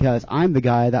fringe, because I'm the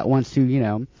guy that wants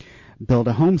to, build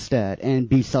a homestead and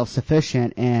be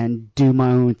self-sufficient and do my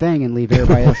own thing and leave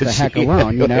everybody else the heck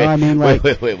alone. I mean, like.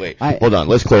 Wait. Hold on.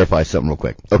 Let's clarify something real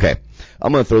quick. Okay.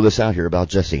 I'm going to throw this out here about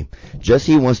Jesse.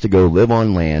 Jesse wants to go live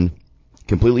on land,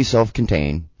 completely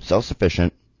self-contained,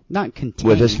 self-sufficient. Not contained.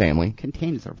 With his family.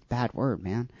 Contained is a bad word,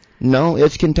 man. No,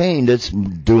 it's contained. It's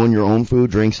doing your own food,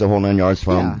 drinks, the whole 9 yards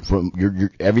from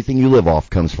your everything you live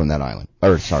off comes from that island.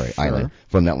 Island.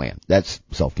 From that land. That's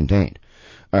self-contained.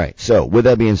 All right. So, with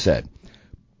that being said,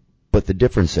 but the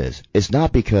difference is, it's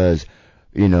not because,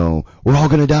 we're all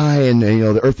going to die and,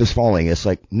 the earth is falling. It's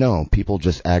like, no, people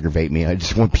just aggravate me. I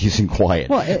just want peace and quiet.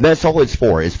 Well, that's all it's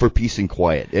for. It's for peace and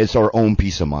quiet. It's our own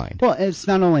peace of mind. Well, it's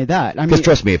not only that. Because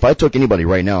trust me, if I took anybody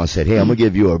right now and said, hey, I'm going to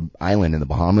give you an island in the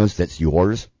Bahamas that's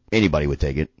yours, anybody would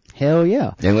take it. Hell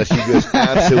yeah. Unless you just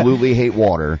absolutely hate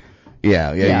water.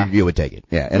 Yeah. You would take it.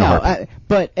 Yeah.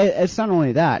 But it's not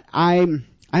only that.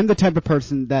 I'm the type of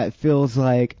person that feels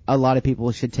like a lot of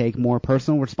people should take more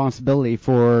personal responsibility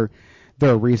for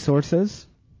their resources,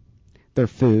 their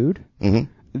food, I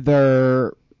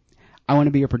want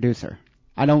to be a producer.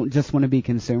 I don't just want to be a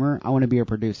consumer. I want to be a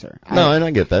producer. And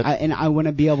I get that. And I want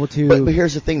to be able to. But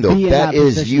here's the thing, though. That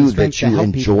is you that you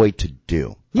enjoy to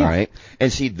do. Yeah. All right?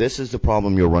 And see, this is the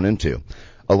problem you'll run into.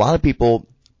 A lot of people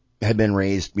had been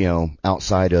raised,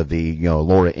 outside of the,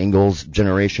 Laura Ingalls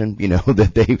generation,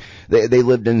 that they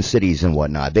lived in cities and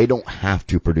whatnot. They don't have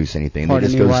to produce anything. They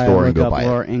just go to the store and go buy it.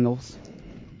 Laura Ingalls.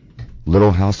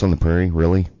 Little House on the Prairie,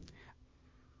 really?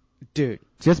 Dude,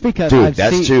 just because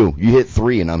that's two. You hit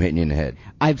three and I'm hitting you in the head.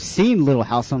 I've seen Little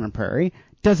House on the Prairie.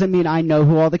 Doesn't mean I know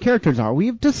who all the characters are.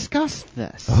 We've discussed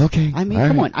this. Okay. I mean,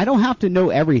 come on. I don't have to know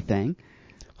everything.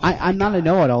 I'm not a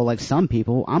know-it-all like some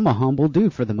people. I'm a humble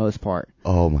dude for the most part.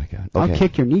 Oh, my God. Okay. I'll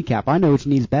kick your kneecap. I know which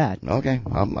knee's bad. Okay.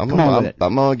 I'm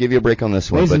going to give you a break on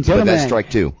this one. But that's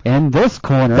strike two. In this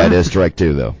corner. That is strike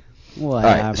two, though. Whatever.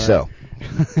 All right, so.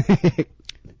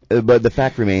 But the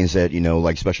fact remains that,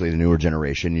 especially the newer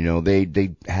generation,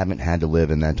 they haven't had to live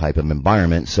in that type of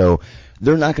environment. So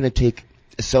they're not going to take,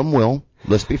 some will,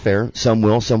 let's be fair, some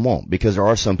will, some won't. Because there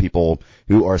are some people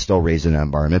who are still raised in that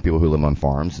environment, people who live on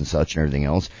farms and such and everything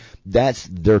else. That's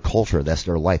their culture, that's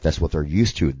their life, that's what they're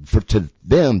used to. To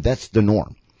them, that's the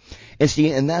norm. And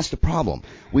see, and that's the problem.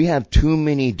 We have too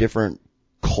many different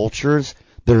cultures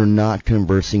that are not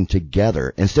conversing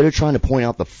together. Instead of trying to point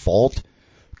out the fault,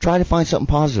 try to find something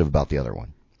positive about the other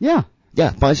one. Yeah.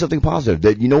 Yeah, find something positive.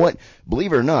 That, you know what?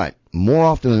 Believe it or not, more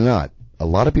often than not, a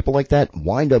lot of people like that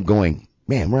wind up going,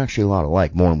 man, we're actually a lot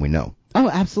alike, more than we know. Oh,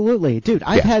 absolutely. Dude,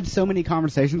 I've had so many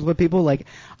conversations with people. Like,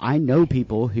 I know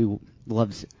people who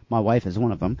loves, my wife is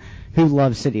one of them, who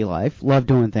love city life, love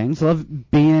doing things,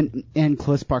 love being in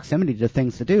close proximity to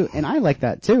things to do. And I like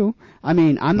that too. I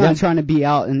mean, I'm not trying to be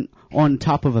out on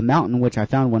top of a mountain, which I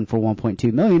found one for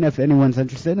 $1.2 million. If anyone's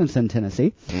interested, it's in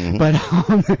Tennessee. Mm-hmm.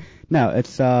 But, no,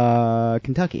 it's,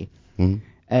 Kentucky. Mm-hmm.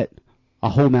 At a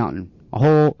whole mountain. A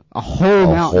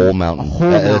whole mountain.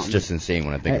 That's just insane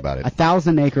when I think about it.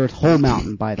 1,000 acres, whole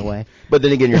mountain, by the way. But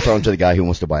then again, you're talking to the guy who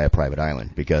wants to buy a private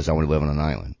island because I want to live on an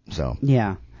island. So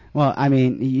yeah. Well, I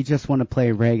mean, you just want to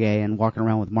play reggae and walking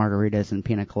around with margaritas and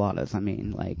pina coladas. I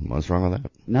mean, like. What's wrong with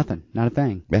that? Nothing. Not a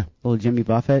thing. Yeah. Little Jimmy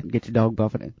Buffett, get your dog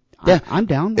buffeted. Yeah. I'm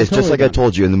down. It's just like I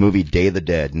told you in the movie Day of the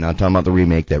Dead, and I'm talking about the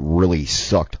remake that really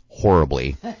sucked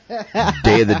horribly.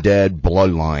 Day of the Dead,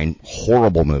 Bloodline,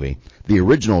 horrible movie. The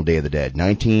original Day of the Dead,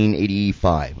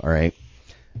 1985, all right?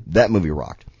 That movie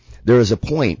rocked. There is a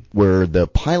point where the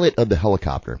pilot of the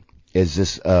helicopter is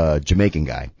this Jamaican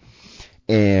guy.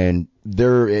 And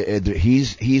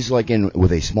he's like in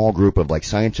with a small group of like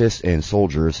scientists and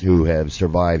soldiers who have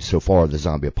survived so far the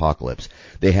zombie apocalypse.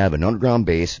 They have an underground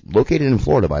base located in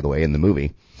Florida, by the way, in the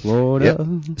movie. Florida.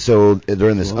 Yep. So they're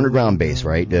in this underground base,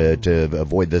 right, to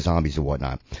avoid the zombies and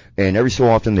whatnot. And every so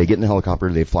often they get in the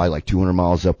helicopter, they fly like 200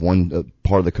 miles up one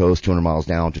part of the coast, 200 miles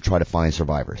down to try to find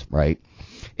survivors, right,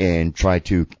 and try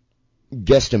to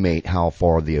guesstimate how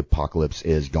far the apocalypse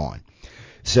is gone.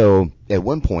 So at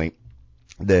one point,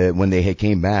 when they had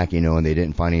came back, you know, and they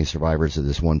didn't find any survivors at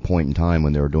this one point in time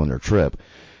when they were doing their trip,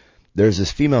 there's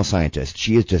this female scientist.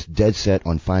 She is just dead set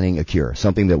on finding a cure,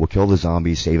 something that will kill the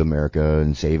zombies, save America,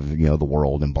 and save, you know, the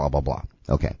world, and blah, blah, blah.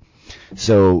 Okay.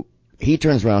 So he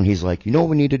turns around, he's like, you know what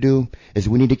we need to do is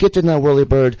we need to get to that whirly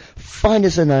bird, find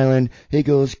us an island. He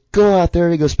goes, go out there.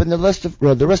 He goes, spend the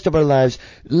rest of our lives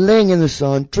laying in the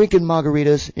sun, drinking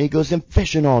margaritas. And he goes, and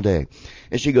fishing all day.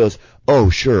 And she goes, oh,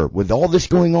 sure. With all this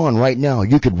going on right now,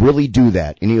 you could really do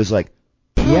that. And he was like,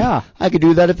 yeah, I could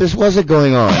do that if this wasn't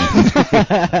going on.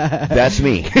 That's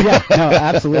me. Yeah, no,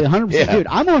 absolutely, 100%. Yeah. Dude,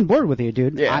 I'm on board with you,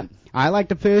 dude. Yeah. I like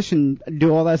to fish and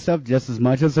do all that stuff just as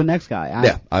much as the next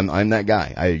guy. I'm that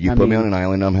guy. You put me on an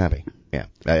island, I'm happy. Yeah,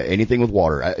 anything with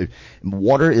water.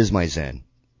 Water is my zen.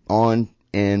 On,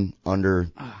 in, under.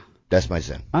 That's my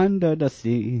zen. Under the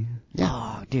sea. Yeah.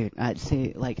 Oh, dude, I'd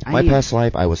say like my past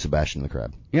life, I was Sebastian the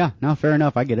Crab. Yeah, no, fair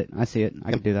enough. I get it. I see it.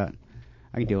 I can do that.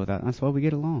 I can deal with that. That's why we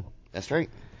get along. That's right.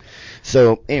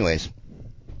 So, anyways,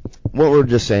 what we're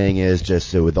just saying is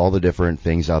just with all the different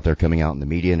things out there coming out in the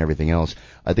media and everything else,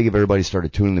 I think if everybody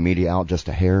started tuning the media out just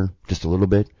a hair, just a little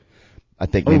bit, I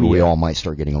think maybe we all might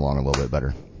start getting along a little bit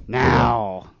better.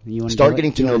 Now, you start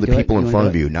getting to know the people in front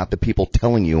of you, not the people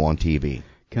telling you on TV.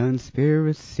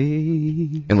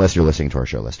 Conspiracy. Unless you're listening to our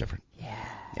show, that's different.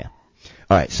 Yeah.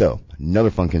 All right, so another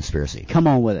fun conspiracy. Come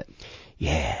on with it.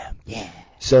 Yeah.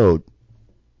 So,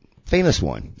 famous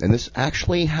one, and this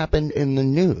actually happened in the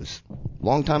news a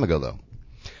long time ago, though,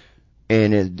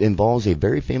 and it involves a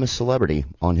very famous celebrity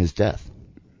on his death,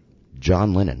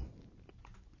 John Lennon.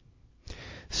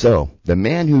 So, the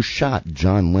man who shot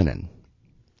John Lennon,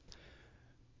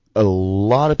 a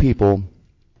lot of people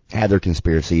had their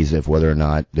conspiracies of whether or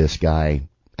not this guy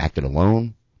acted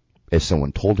alone, if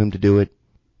someone told him to do it,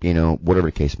 you know, whatever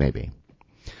the case may be.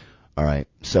 All right,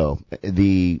 so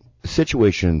the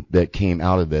situation that came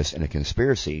out of this in a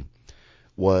conspiracy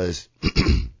was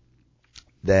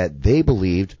that they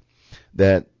believed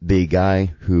that the guy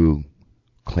who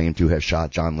claimed to have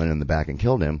shot John Lennon in the back and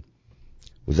killed him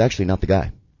was actually not the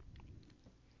guy.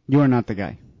 You are not the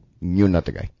guy. You're not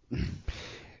the guy.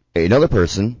 Another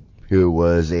person who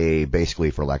was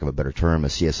basically, for lack of a better term, a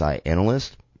CSI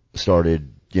analyst,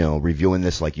 started, you know, reviewing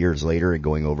this like years later and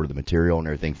going over the material and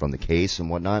everything from the case and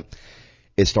whatnot,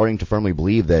 is starting to firmly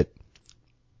believe that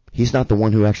he's not the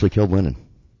one who actually killed Lennon.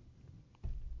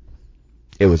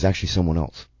 It was actually someone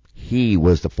else. He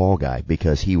was the fall guy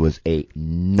because he was a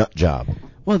nut job.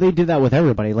 Well, they did that with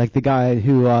everybody, like the guy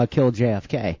who killed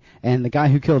JFK. And the guy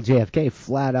who killed JFK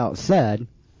flat out said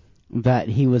that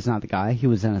he was not the guy. He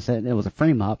was innocent. It was a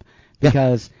frame-up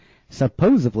because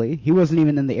supposedly he wasn't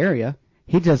even in the area.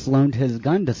 He just loaned his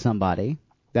gun to somebody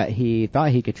that he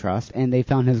thought he could trust, and they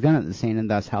found his gun at the scene, and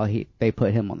that's how they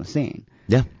put him on the scene.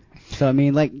 Yeah. So, I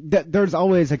mean, like, there's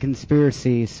always a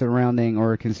conspiracy surrounding,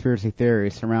 or a conspiracy theory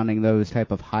surrounding those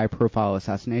type of high-profile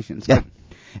assassinations. Yeah.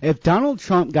 If Donald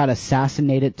Trump got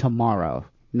assassinated tomorrow,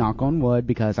 knock on wood,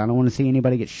 because I don't want to see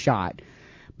anybody get shot.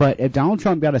 But if Donald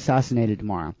Trump got assassinated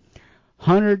tomorrow,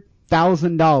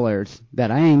 $100,000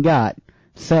 that I ain't got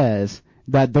says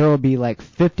that there will be like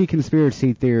 50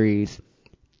 conspiracy theories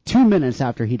 2 minutes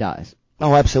after he dies.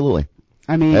 Oh, absolutely.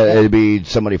 I mean, it'd be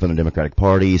somebody from the Democratic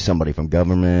Party, somebody from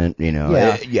government, you know.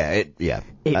 Yeah.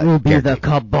 It will be the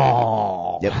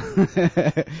cabal.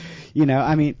 Yep. You know,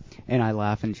 I mean, and I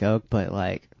laugh and joke, but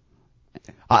like,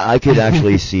 I could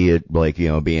actually see it, like, you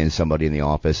know, being somebody in the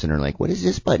office and they're like, what does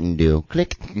this button do?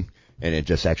 Click. And it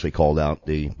just actually called out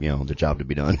the, you know, the job to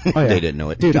be done. Oh, yeah. They didn't know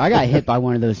it. Dude, I got hit by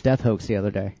one of those death hoax the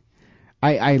other day.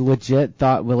 I legit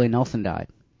thought Willie Nelson died.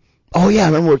 Oh, yeah, I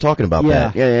remember we were talking about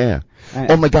that. Yeah.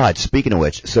 Oh, my God, speaking of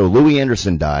which, so Louis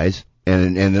Anderson dies,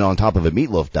 and then on top of it,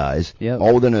 Meatloaf dies. Yep.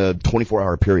 All within a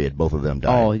 24-hour period, both of them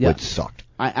died, Oh, yeah. which sucked.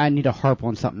 I need to harp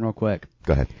on something real quick.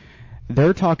 Go ahead.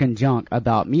 They're talking junk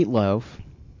about Meatloaf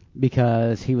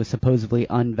because he was supposedly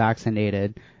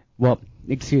unvaccinated. Well,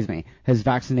 excuse me, his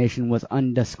vaccination was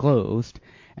undisclosed,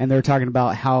 and they're talking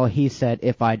about how he said,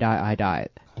 if I die, I die.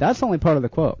 That's only part of the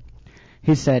quote.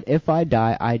 He said, if I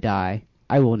die, I die.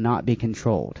 I will not be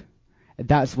controlled.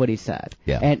 That's what he said.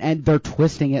 Yeah. And they're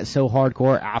twisting it so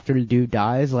hardcore after the dude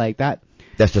dies, like that.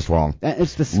 That's just wrong.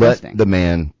 It's disgusting. Let the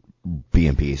man be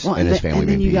in peace and his family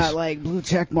be in peace. And then you got like blue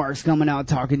check marks coming out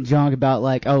talking junk about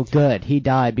like, oh good, he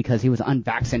died because he was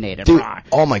unvaccinated. Dude,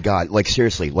 oh my God, like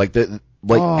seriously, like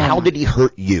how did he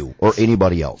hurt you or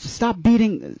anybody else? Stop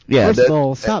beating. Yeah,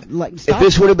 stop. If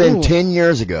this would have been 10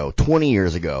 years ago, 20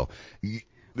 years ago,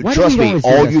 trust me,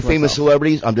 all you famous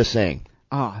celebrities, I'm just saying.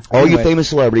 All you famous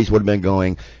celebrities would have been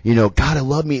going, you know, God, I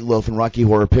love Meatloaf and Rocky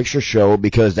Horror Picture Show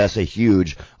because that's a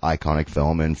huge, iconic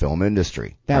film in film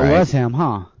industry. That was him,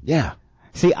 huh? Yeah.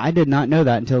 See, I did not know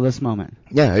that until this moment.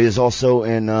 Yeah, he is also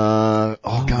in, the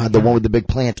one with the big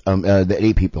plant, the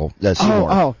 80 people,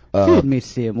 Seymour. Feed me,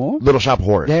 Seymour. Little Shop of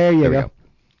Horrors. There you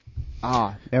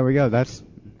go. There we go. That's,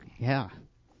 yeah.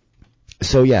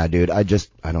 So yeah, dude, I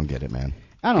don't get it, man.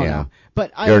 I don't know.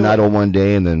 But you're an idol one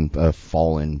day and then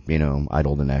fallen, you know,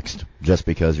 idol the next, just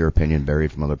because your opinion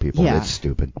varied from other people. Yeah. It's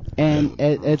stupid. And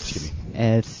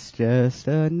it's just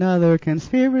another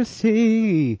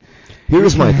conspiracy.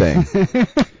 Here's my thing.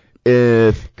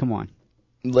 Come on.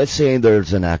 Let's say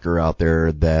there's an actor out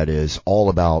there that is all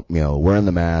about, you know, wearing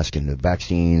the mask and the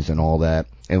vaccines and all that.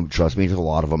 And trust me, there's a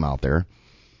lot of them out there.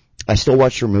 I still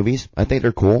watch their movies. I think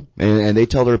they're cool. And they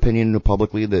tell their opinion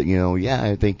publicly that, you know, yeah,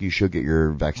 I think you should get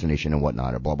your vaccination and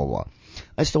whatnot, or blah, blah, blah.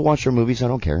 I still watch their movies. I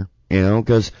don't care, you know,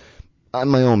 because I'm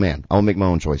my own man. I'll make my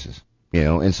own choices, you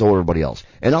know, and so will everybody else.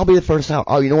 And I'll be the first out.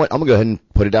 Oh, you know what? I'm going to go ahead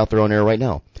and put it out there on air right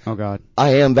now. Oh, God.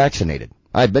 I am vaccinated.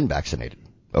 I've been vaccinated,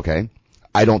 okay?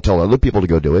 I don't tell other people to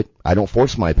go do it. I don't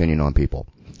force my opinion on people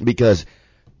because,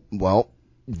 well,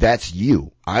 that's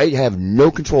you. I have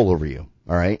no control over you,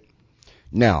 all right?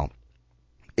 Now,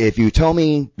 if you tell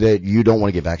me that you don't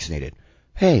want to get vaccinated,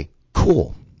 hey,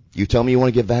 cool. You tell me you want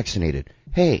to get vaccinated,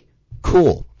 hey,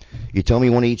 cool. You tell me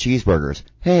you want to eat cheeseburgers,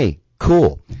 hey,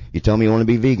 cool. You tell me you want to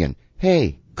be vegan,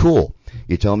 hey, cool.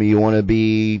 You tell me you want to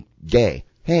be gay,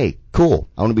 hey, cool.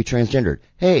 I want to be transgendered,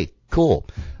 hey, cool.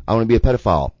 I want to be a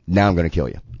pedophile, now I'm going to kill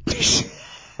you.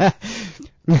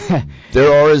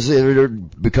 There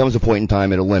becomes a point in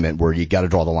time at a limit where you got to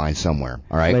draw the line somewhere.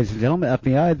 All right, ladies and gentlemen,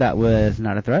 FBI, that was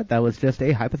not a threat. That was just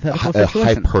a hypothetical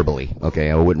situation. Hyperbole.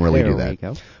 Okay, I wouldn't really do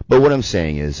that. But what I'm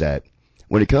saying is that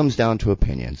when it comes down to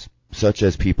opinions, such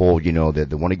as people, you know,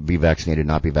 that want to be vaccinated,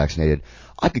 not be vaccinated,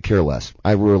 I could care less.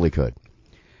 I really could.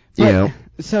 You know.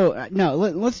 So no,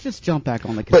 let's just jump back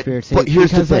on the conspiracy. But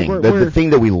here's the thing: the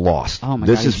thing that we lost. Oh my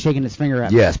God, he's shaking his finger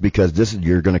at me. Yes, because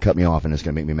you're going to cut me off, and it's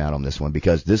going to make me mad on this one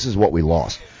because this is what we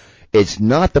lost. It's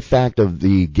not the fact of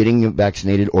the getting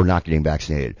vaccinated or not getting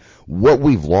vaccinated. What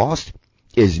we've lost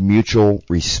is mutual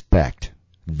respect.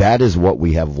 That is what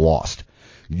we have lost.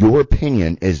 Your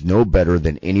opinion is no better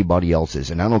than anybody else's,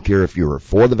 and I don't care if you're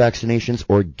for the vaccinations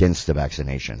or against the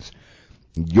vaccinations.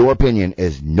 Your opinion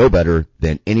is no better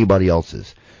than anybody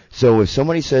else's. So if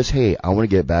somebody says, hey, I want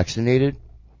to get vaccinated,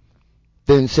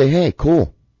 then say, hey,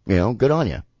 cool. You know, good on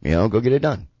you. You know, go get it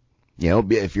done. You know,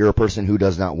 if you're a person who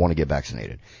does not want to get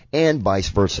vaccinated. And vice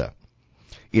versa.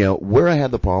 You know, where I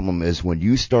have the problem is when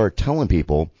you start telling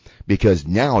people, because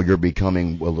now you're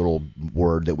becoming a little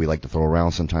word that we like to throw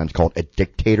around sometimes called a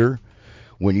dictator.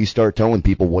 When you start telling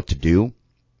people what to do,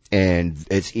 and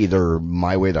it's either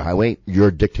my way or the highway, you're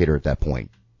a dictator at that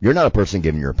point. You're not a person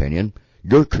giving your opinion.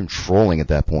 You're controlling at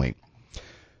that point.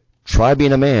 Try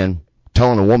being a man,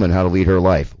 telling a woman how to lead her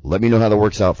life. Let me know how that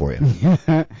works out for you.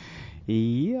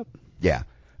 Yep. Yeah.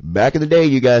 Back in the day,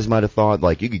 you guys might have thought,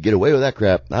 like, you could get away with that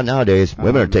crap. Not nowadays.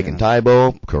 Women are taking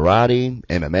Taibo, karate,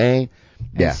 MMA.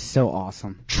 Yeah. It's so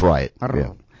awesome. Try it.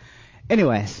 Yeah.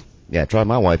 Anyways. Yeah, try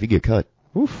my wife. You get cut.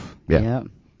 Oof. Yeah.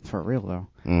 For real, though.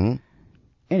 Mm-hmm.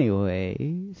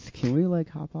 Anyways, can we, like,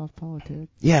 hop off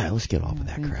politics? Yeah, let's get off of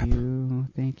that crap.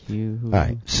 Thank you. All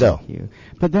right, so. Thank you.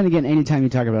 But then again, anytime you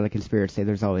talk about a conspiracy,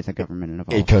 there's always a government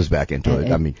involved. It comes back into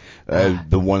it. I mean,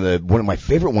 one of my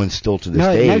favorite ones still to this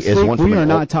day next is week one from we are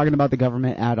not talking about the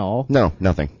government at all. No,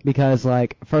 nothing. Because,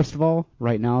 like, first of all,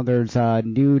 right now there's a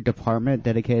new department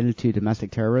dedicated to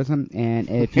domestic terrorism, and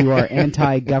if you are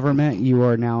anti-government, you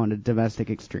are now a domestic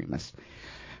extremist.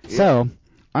 Yeah. So,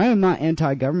 I am not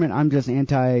anti-government. I'm just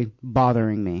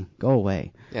anti-bothering me. Go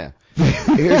away. Yeah.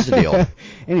 Here's the deal.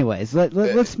 Anyways,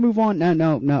 let's move on.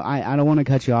 No. I don't want to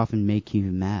cut you off and make you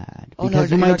mad. Oh,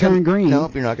 because no, you might turn green. No,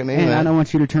 you're not going to make me mad. And I don't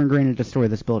want you to turn green and destroy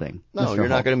this building. No, you're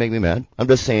not going to make me mad. I'm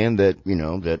just saying that,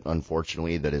 that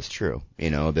unfortunately that is true.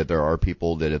 That there are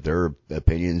people that if their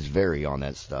opinions vary on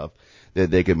that stuff,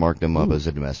 that they could mark them up as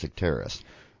a domestic terrorist.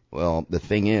 Well, the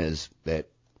thing is that,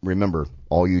 remember,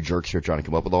 all you jerks who are trying to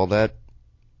come up with all that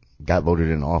got voted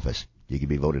in office. You could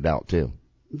be voted out, too.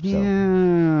 So.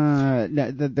 Yeah,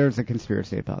 there's a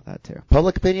conspiracy about that, too.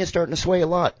 Public opinion is starting to sway a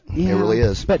lot. Yeah, it really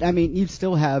is. But, I mean, you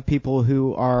still have people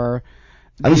who are...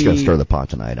 I'm just going to stir the pot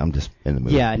tonight. I'm just in the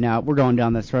mood. Yeah, no, we're going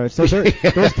down this road. So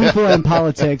there's people in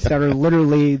politics that are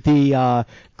literally the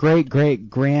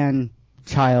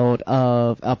great-great-grandchild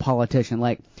of a politician.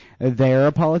 Like, they're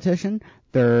a politician,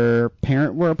 their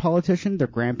parent were a politician, their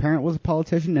grandparent was a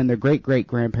politician, and their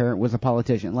great-great-grandparent was a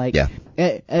politician. Like, yeah.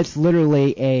 It's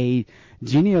literally a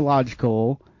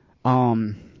genealogical,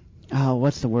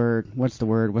 what's the word?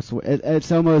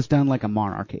 It's almost done like a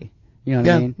monarchy. You know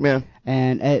what I mean? Yeah.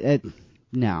 And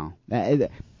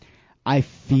I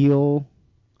feel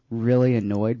really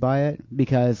annoyed by it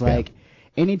because, like,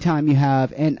 anytime you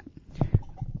have, and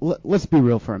let's be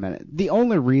real for a minute. The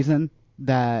only reason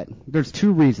there's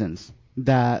two reasons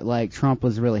that, like, Trump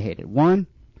was really hated. One,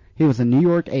 he was a New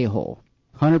York a-hole,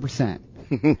 100%.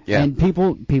 Yeah. And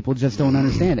people just don't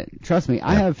understand it. Trust me,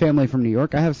 I have family from New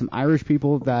York. I have some Irish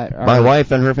people that are... My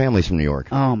wife and her family's from New York.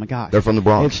 Oh, my gosh. They're from the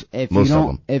Bronx, most of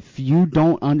them. If you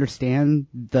don't understand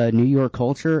the New York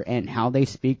culture and how they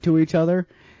speak to each other,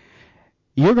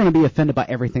 you're going to be offended by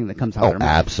everything that comes out of their mouth.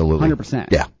 Absolutely.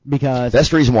 100%. Yeah. Because... That's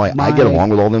the reason why I get along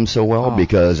with all of them so well,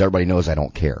 because everybody knows I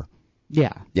don't care.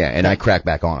 Yeah. Yeah, and I crack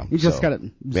back on them. You just got to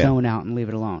zone out and leave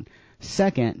it alone.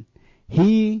 Second,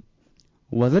 he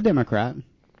was a Democrat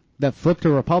that flipped to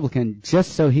Republican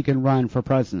just so he can run for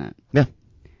president. Yeah.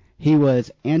 He was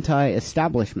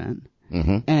anti-establishment,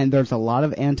 and there's a lot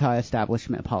of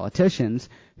anti-establishment politicians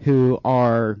who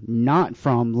are not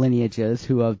from lineages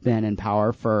who have been in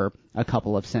power for a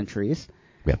couple of centuries.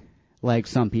 Yeah. Like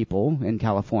some people in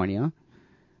California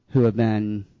who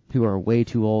are way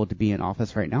too old to be in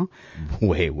office right now.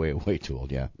 Way too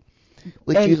old, yeah.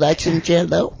 Would you like some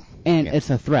Jell-O? And it's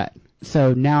a threat.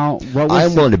 So now,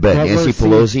 I'm willing to bet Nancy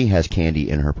Pelosi has candy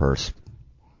in her purse.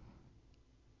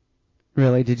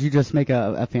 Really? Did you just make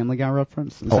a Family Guy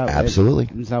reference? Absolutely.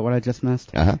 Is that what I just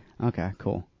missed? Uh-huh. Okay,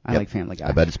 cool. I like Family Guy.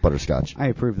 I bet it's butterscotch. I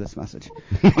approve this message.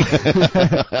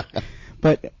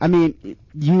 But, I mean,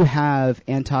 you have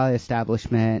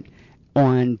anti-establishment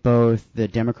on both the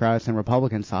Democrats and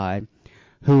Republican side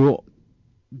who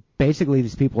basically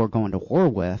these people are going to war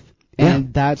with.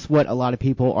 And that's what a lot of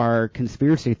people are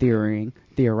conspiracy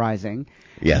theorizing,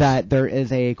 that there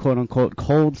is a quote-unquote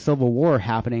cold civil war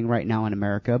happening right now in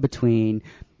America between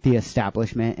the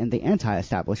establishment and the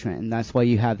anti-establishment. And that's why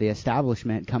you have the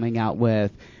establishment coming out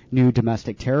with new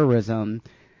domestic terrorism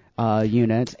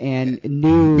units and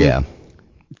new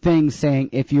things saying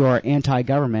if you are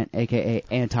anti-government, a.k.a.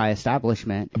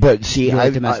 anti-establishment, you're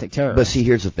a domestic terrorist. But see,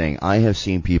 here's the thing. I have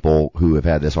seen people who have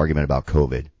had this argument about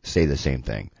COVID say the same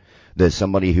thing. That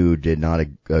somebody who did not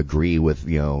agree with,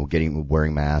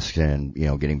 wearing masks and,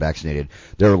 getting vaccinated,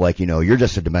 they're like, you're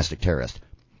just a domestic terrorist.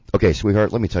 Okay,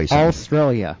 sweetheart, let me tell you something.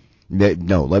 Australia.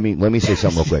 No, let me say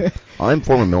something real quick. I'm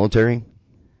former military,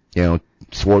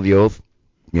 swore the oath,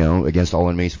 against all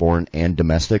enemies, foreign and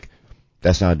domestic.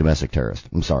 That's not a domestic terrorist.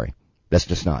 I'm sorry. That's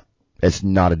just not. It's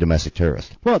not a domestic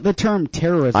terrorist. Well, the term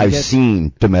terrorism... I've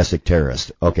seen domestic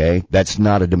terrorists, okay? That's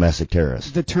not a domestic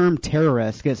terrorist. The term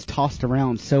terrorist gets tossed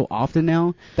around so often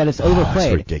now that it's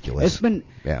overplayed. It's ridiculous. It's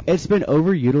been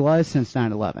overutilized since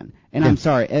 9/11. And I'm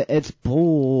sorry, it's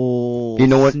bull. You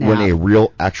know what? Snap. When a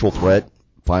real, actual threat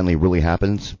finally really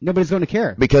happens... Nobody's going to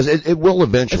care. Because it will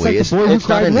eventually. It's like the boy who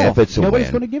cried wolf. It's a Nobody's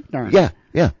win. going to give a darn. Yeah.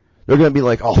 They're going to be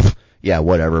like, yeah,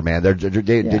 whatever, man. They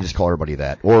just call everybody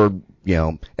that. Or,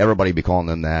 everybody be calling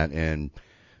them that, and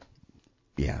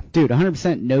Yeah. Dude,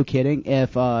 100% no kidding.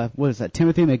 If, what is that,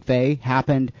 Timothy McVeigh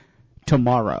happened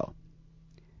tomorrow,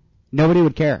 nobody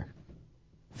would care.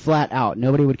 Flat out,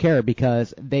 nobody would care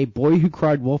because they Boy Who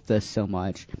Cried Wolf this so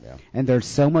much. Yeah. And there's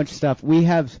so much stuff. We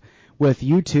have, with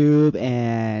YouTube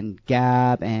and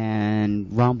Gab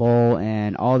and Rumble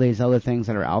and all these other things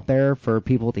that are out there for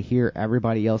people to hear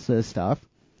everybody else's stuff.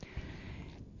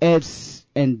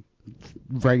 And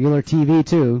regular TV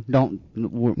too.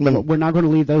 We're not going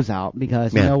to leave those out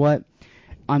because you know what?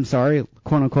 I'm sorry,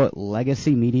 quote unquote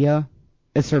legacy media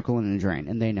is circling the drain,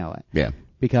 and they know it. Yeah.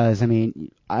 Because I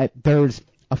mean, there's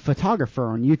a photographer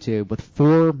on YouTube with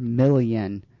 4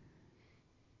 million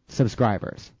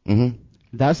subscribers. Mm-hmm.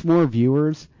 That's more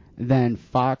viewers than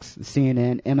Fox,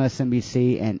 CNN,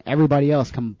 MSNBC, and everybody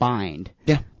else combined.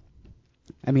 Yeah.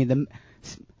 I mean, the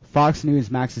Fox News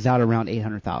maxes out around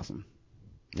 800,000.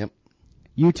 Yep.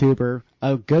 YouTuber,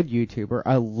 a good YouTuber,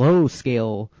 a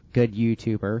low-scale good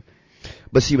YouTuber,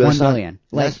 but see, 1 million.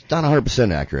 That's not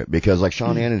 100% accurate because like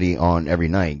Sean Hannity on every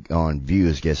night on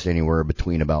views gets anywhere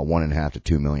between about 1.5 to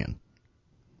 2 million.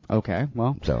 Okay,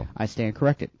 well, so I stand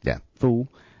corrected. Yeah. Fool.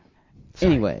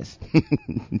 Sorry. Anyways.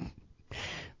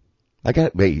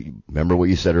 Wait, remember what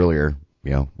you said earlier,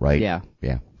 right? Yeah.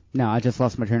 Yeah. No, I just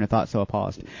lost my train of thought, so I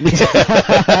paused. That's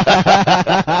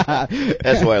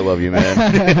why I love you,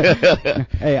 man.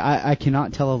 Hey, I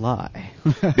cannot tell a lie.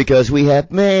 Because we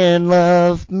have man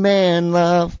love.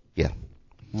 Yeah.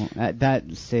 Well,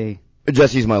 see.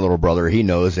 Jesse's my little brother. He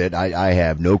knows it. I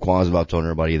have no qualms about telling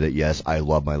everybody that, yes, I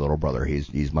love my little brother.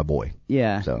 He's my boy.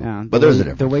 Yeah. So, but there's a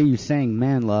difference. The way you sang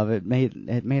man love, it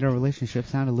made our relationship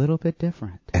sound a little bit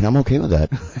different. And I'm okay with that.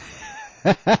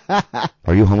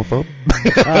 Are you homophobe?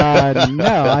 No,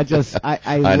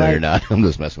 I know you're not. I'm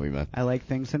just messing with you, man. I like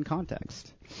things in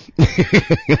context.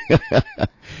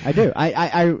 I do.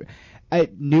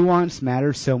 Nuance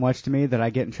matters so much to me that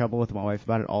I get in trouble with my wife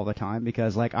about it all the time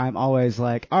because, like, I'm always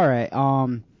like, all right,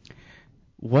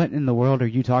 what in the world are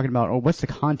you talking about? Or what's the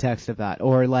context of that?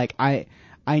 Or, like, I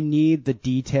need the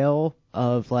detail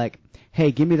of, like,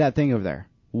 hey, give me that thing over there.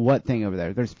 What thing over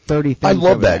there? There's 30 things. I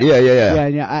love that. There. Yeah.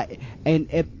 Yeah. And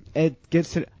it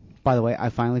gets to. By the way, I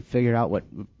finally found out what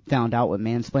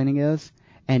mansplaining is,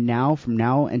 and now from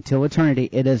now until eternity,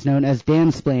 it is known as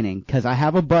dansplaining. Because I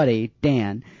have a buddy,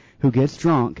 Dan, who gets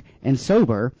drunk and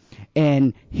sober,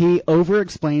 and he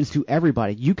over-explains to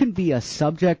everybody. You can be a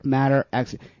subject matter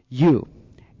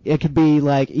It could be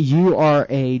like you are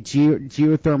a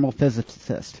geothermal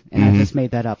physicist, and I just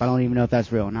made that up. I don't even know if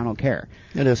that's real, and I don't care.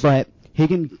 It is. But he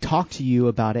can talk to you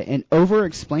about it and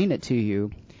over-explain it to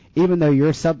you, even though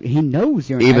you're he knows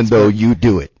you're an expert. Even though you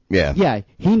do it. Yeah. Yeah,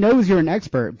 he knows you're an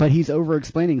expert, but he's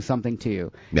over-explaining something to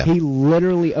you. Yeah. He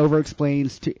literally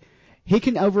over-explains he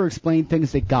can over-explain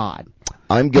things to God.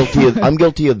 I'm guilty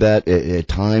of that at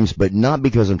times, but not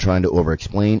because I'm trying to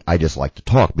over-explain. I just like to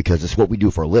talk because it's what we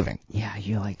do for a living. Yeah,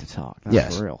 you like to talk. That's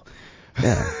yes. for real.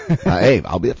 Yeah. Hey,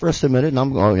 I'll be the first to admit it,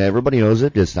 and everybody knows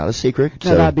it. It's not a secret.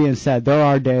 Now, that being said, there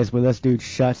are days where this dude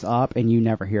shuts up and you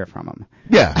never hear from him.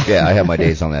 Yeah, I have my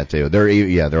days on that too.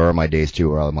 There are my days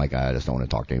too where I'm like, I just don't want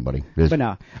to talk to anybody. But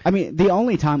no, I mean, the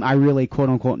only time I really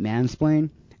quote-unquote mansplain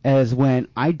is when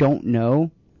I don't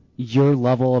know your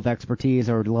level of expertise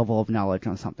or level of knowledge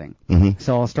on something. Mm-hmm.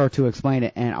 So I'll start to explain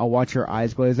it, and I'll watch your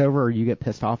eyes glaze over, or you get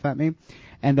pissed off at me,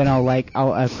 and then I'll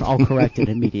correct it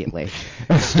immediately.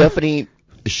 Stephanie,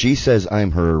 she says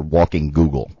I'm her walking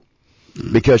Google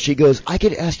because she goes, I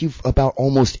could ask you about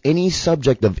almost any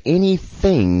subject of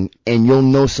anything, and you'll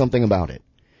know something about it.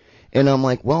 And I'm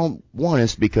like, well, one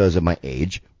is because of my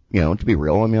age, to be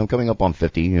real. I mean, I'm coming up on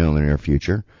 50, in the near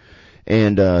future,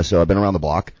 and so I've been around the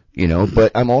block.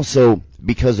 But I'm also,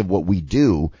 because of what we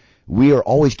do, we are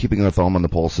always keeping our thumb on the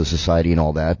pulse of society and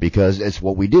all that because it's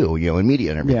what we do, in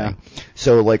media and everything. Yeah.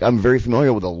 So, like, I'm very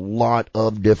familiar with a lot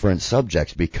of different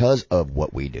subjects because of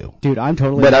what we do. Dude, I'm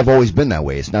totally... But I've always been that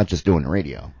way. It's not just doing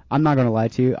radio. I'm not going to lie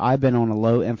to you. I've been on a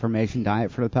low information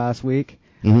diet for the past week.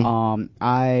 Mm-hmm.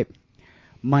 I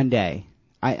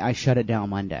shut it down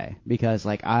Monday because,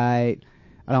 like, I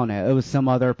don't know. It was some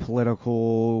other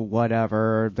political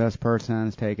whatever. This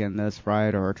person's taking this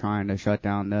right or trying to shut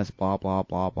down this, blah, blah,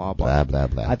 blah, blah, blah. Blah, blah,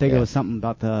 blah. I think it was something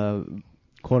about the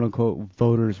quote-unquote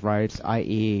voters' rights,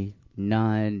 i.e.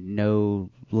 no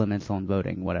limits on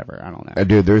voting, whatever. I don't know.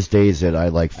 Dude, there's days that I,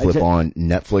 like, flip on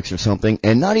Netflix or something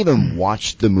and not even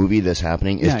watch the movie that's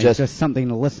happening. It's just something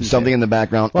to listen to. Something in the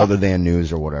background other than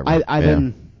news or whatever. I've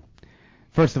been...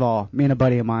 First of all, me and a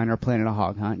buddy of mine are planning a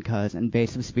hog hunt because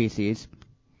invasive species...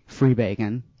 Free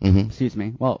bacon. Mm-hmm.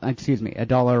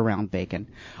 $1 a round bacon.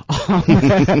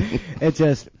 It's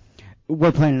just,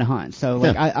 we're planning to hunt. So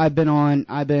like I've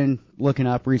been looking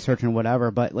up, researching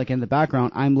whatever, but like in the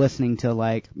background I'm listening to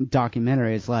like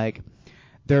documentaries. Like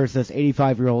there's this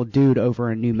 85-year-old dude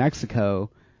over in New Mexico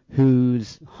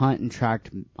who's hunt and tracked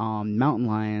mountain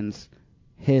lions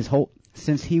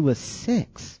since he was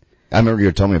 6. I remember you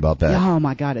were telling me about that. Oh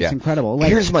my God, it's incredible. Like,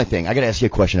 here's my thing. I got to ask you a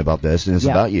question about this, and it's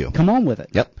about you. Come on with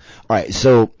it. Yep. All right.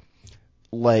 So,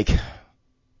 like,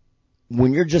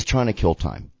 when you're just trying to kill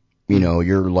time, you know,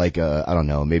 you're like, I don't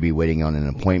know, maybe waiting on an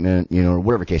appointment, you know, or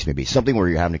whatever case may be, something where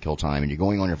you're having to kill time and you're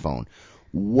going on your phone.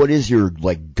 What is your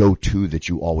like go-to that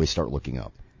you always start looking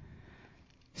up?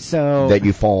 So that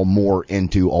you fall more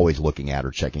into always looking at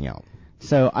or checking out.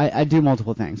 So I do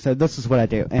multiple things. So this is what I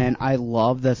do, and I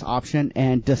love this option.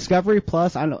 And Discovery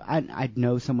Plus, I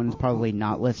know someone's probably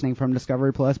not listening from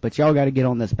Discovery Plus, but y'all got to get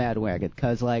on this bandwagon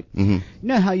because, like, you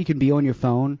know how you can be on your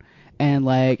phone and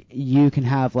like you can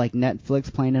have like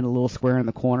Netflix playing in a little square in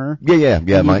the corner. Yeah.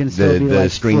 The like,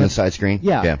 screen, the side screen.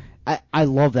 Yeah. I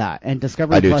love that, and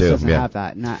Discovery Plus doesn't have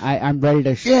that, and I'm ready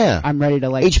to. I'm ready to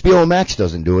like. HBO Max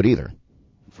doesn't do it either.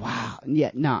 Wow.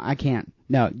 Yeah. No, I can't.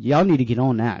 No, y'all need to get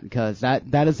on that because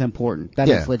that is important. That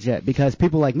is legit because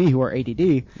people like me who are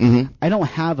ADD, I don't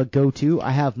have a go-to.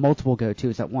 I have multiple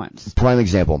go-tos at once. Prime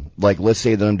example. Like, let's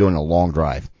say that I'm doing a long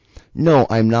drive. No,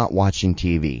 I'm not watching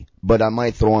TV, but I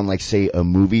might throw on, like, say, a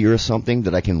movie or something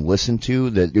that I can listen to,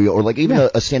 or like even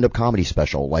a stand-up comedy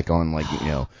special, like on, like, you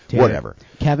know, whatever.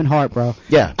 Kevin Hart, bro.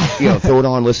 Yeah, you know, throw it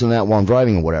on, listen to that while I'm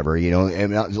driving or whatever, you know,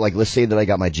 and like, let's say that I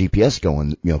got my GPS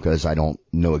going, you know, because I don't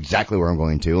know exactly where I'm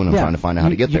going to, and I'm trying to find out how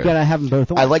to get there. You gotta have them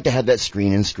both on. I like to have that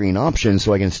screen option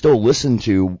so I can still listen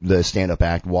to the stand-up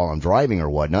act while I'm driving or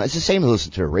whatnot. It's the same as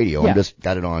listening to a radio. I'm just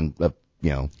got it on, you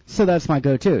know. So that's my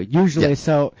go-to. Usually,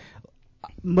 so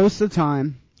most of the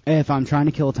time, if I'm trying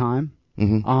to kill time,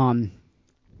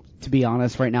 to be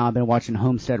honest, right now I've been watching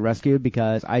Homestead Rescue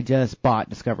because I just bought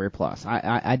Discovery Plus.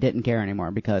 I didn't care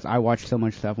anymore because I watch so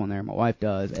much stuff on there. My wife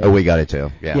does. Oh, we got it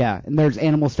too. Yeah. Yeah, and there's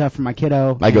animal stuff for my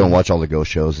kiddo. I go and watch all the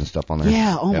ghost shows and stuff on there.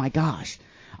 Yeah. Oh my gosh.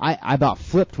 I about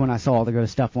flipped when I saw all the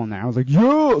ghost stuff on there. I was like,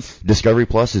 yes. Discovery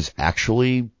Plus has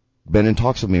actually been in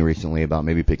talks with me recently about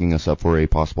maybe picking us up for a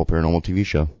possible paranormal TV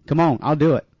show. Come on, I'll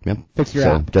do it. Yep. Fix your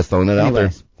app. Just throwing it out there.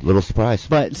 Little surprise.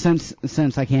 But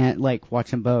since I can't like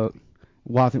watch them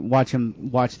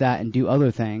watch that and do other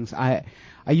things, I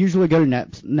usually go to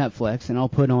Netflix and I'll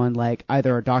put on like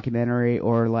either a documentary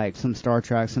or like some Star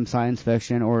Trek, some science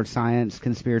fiction or science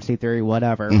conspiracy theory,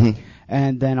 whatever.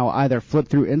 And then I'll either flip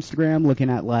through Instagram looking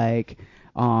at like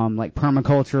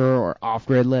permaculture or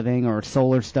off-grid living or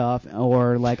solar stuff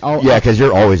or like because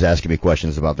you're always asking me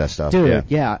questions about that stuff. Dude,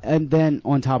 yeah. And then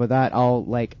on top of that, I'll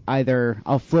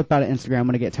flip out of Instagram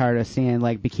when I get tired of seeing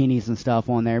like bikinis and stuff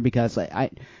on there because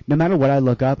like no matter what I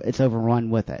look up, it's overrun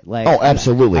with it. Like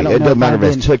absolutely. It doesn't matter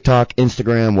if it's TikTok,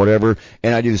 Instagram, whatever.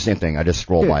 And I do the same thing. I just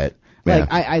scroll by it. Like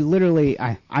I'm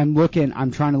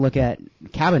trying to look at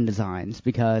cabin designs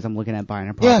because I'm looking at buying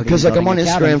a property. Yeah, because like I'm on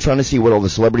Instagram trying to see what all the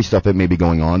celebrity stuff that may be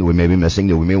going on, that we may be missing,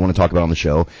 that we may want to talk about on the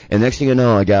show. And next thing you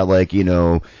know, I got like, you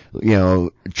know,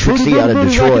 Trixie out of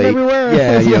Detroit.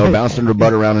 Yeah, bouncing her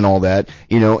butt around and all that,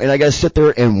 you know, and I gotta sit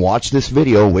there and watch this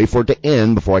video, wait for it to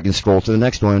end before I can scroll to the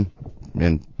next one.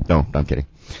 And no, I'm kidding.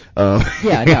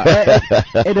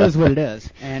 It is what it is.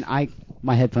 And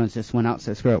my headphones just went out,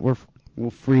 so screw it. We're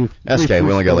free. That's okay.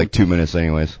 We only got like 2 minutes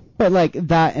anyways. But like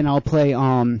that, and I'll play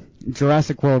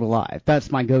Jurassic World Alive. That's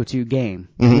my go-to game,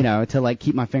 you know, to like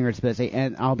keep my fingers busy,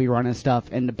 and I'll be running stuff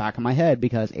in the back of my head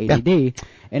because ADD.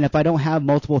 And if I don't have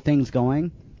multiple things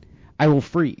going, I will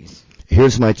freeze.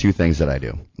 Here's my 2 things that I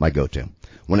do. My go-to.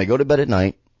 When I go to bed at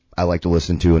night, I like to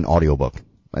listen to an audiobook.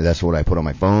 That's what I put on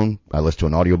my phone. I listen to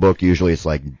an audiobook. Usually it's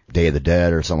like Day of the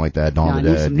Dead or something like that, Dawn of the Dead.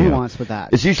 I need some nuance with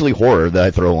that. It's usually horror that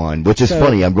I throw on, which is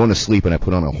funny. I'm going to sleep and I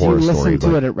put on a horror story. Do you listen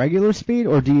to it at regular speed,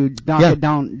 or do you knock it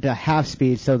down to half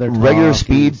speed so they're regular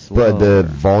speed, but the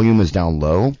volume is down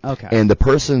low? Okay. And the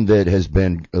person that has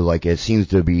been, like, it seems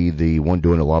to be the one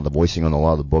doing a lot of the voicing on a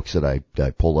lot of the books that I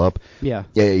pull up. Yeah.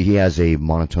 He has a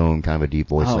monotone, kind of a deep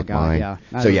voice like mine. Yeah.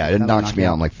 So it knocks me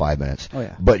out in like 5 minutes. Oh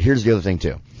yeah. But here's the other thing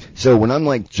too. So when I'm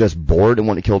like just bored and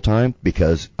want to kill time,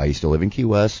 because I used to live in Key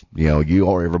West, you know,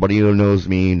 everybody who knows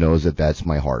me knows that that's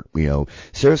my heart. You know,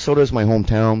 Sarasota is my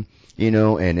hometown, you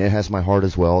know, and it has my heart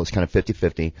as well. It's kind of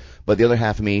 50-50. But the other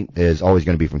half of me is always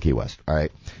going to be from Key West. All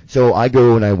right. So I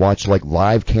go and I watch like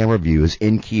live camera views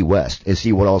in Key West and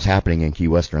see what all's happening in Key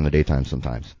West during the daytime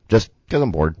sometimes. Just because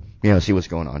I'm bored, you know, see what's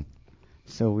going on.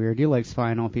 So weird. You like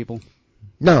spying on people?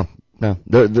 No.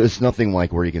 There's nothing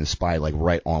like where you can spy like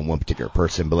right on one particular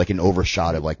person, but like an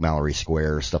overshot of like Mallory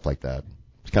Square or stuff like that.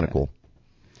 It's kind of cool.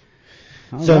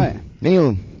 All So, right.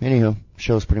 anyhow,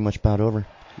 show's pretty much about over.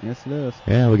 Yes, it is.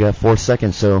 Yeah, we got 4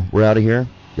 seconds, so we're out of here.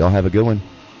 Y'all have a good one.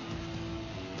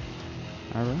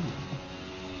 All right.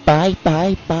 Bye,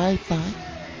 bye, bye, bye.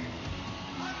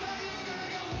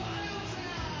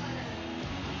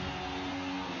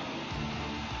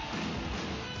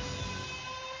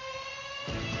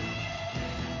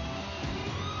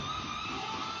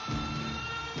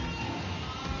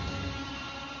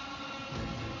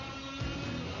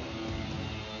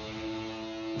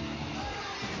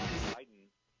 Biden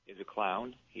is a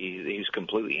clown. He's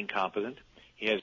completely incompetent.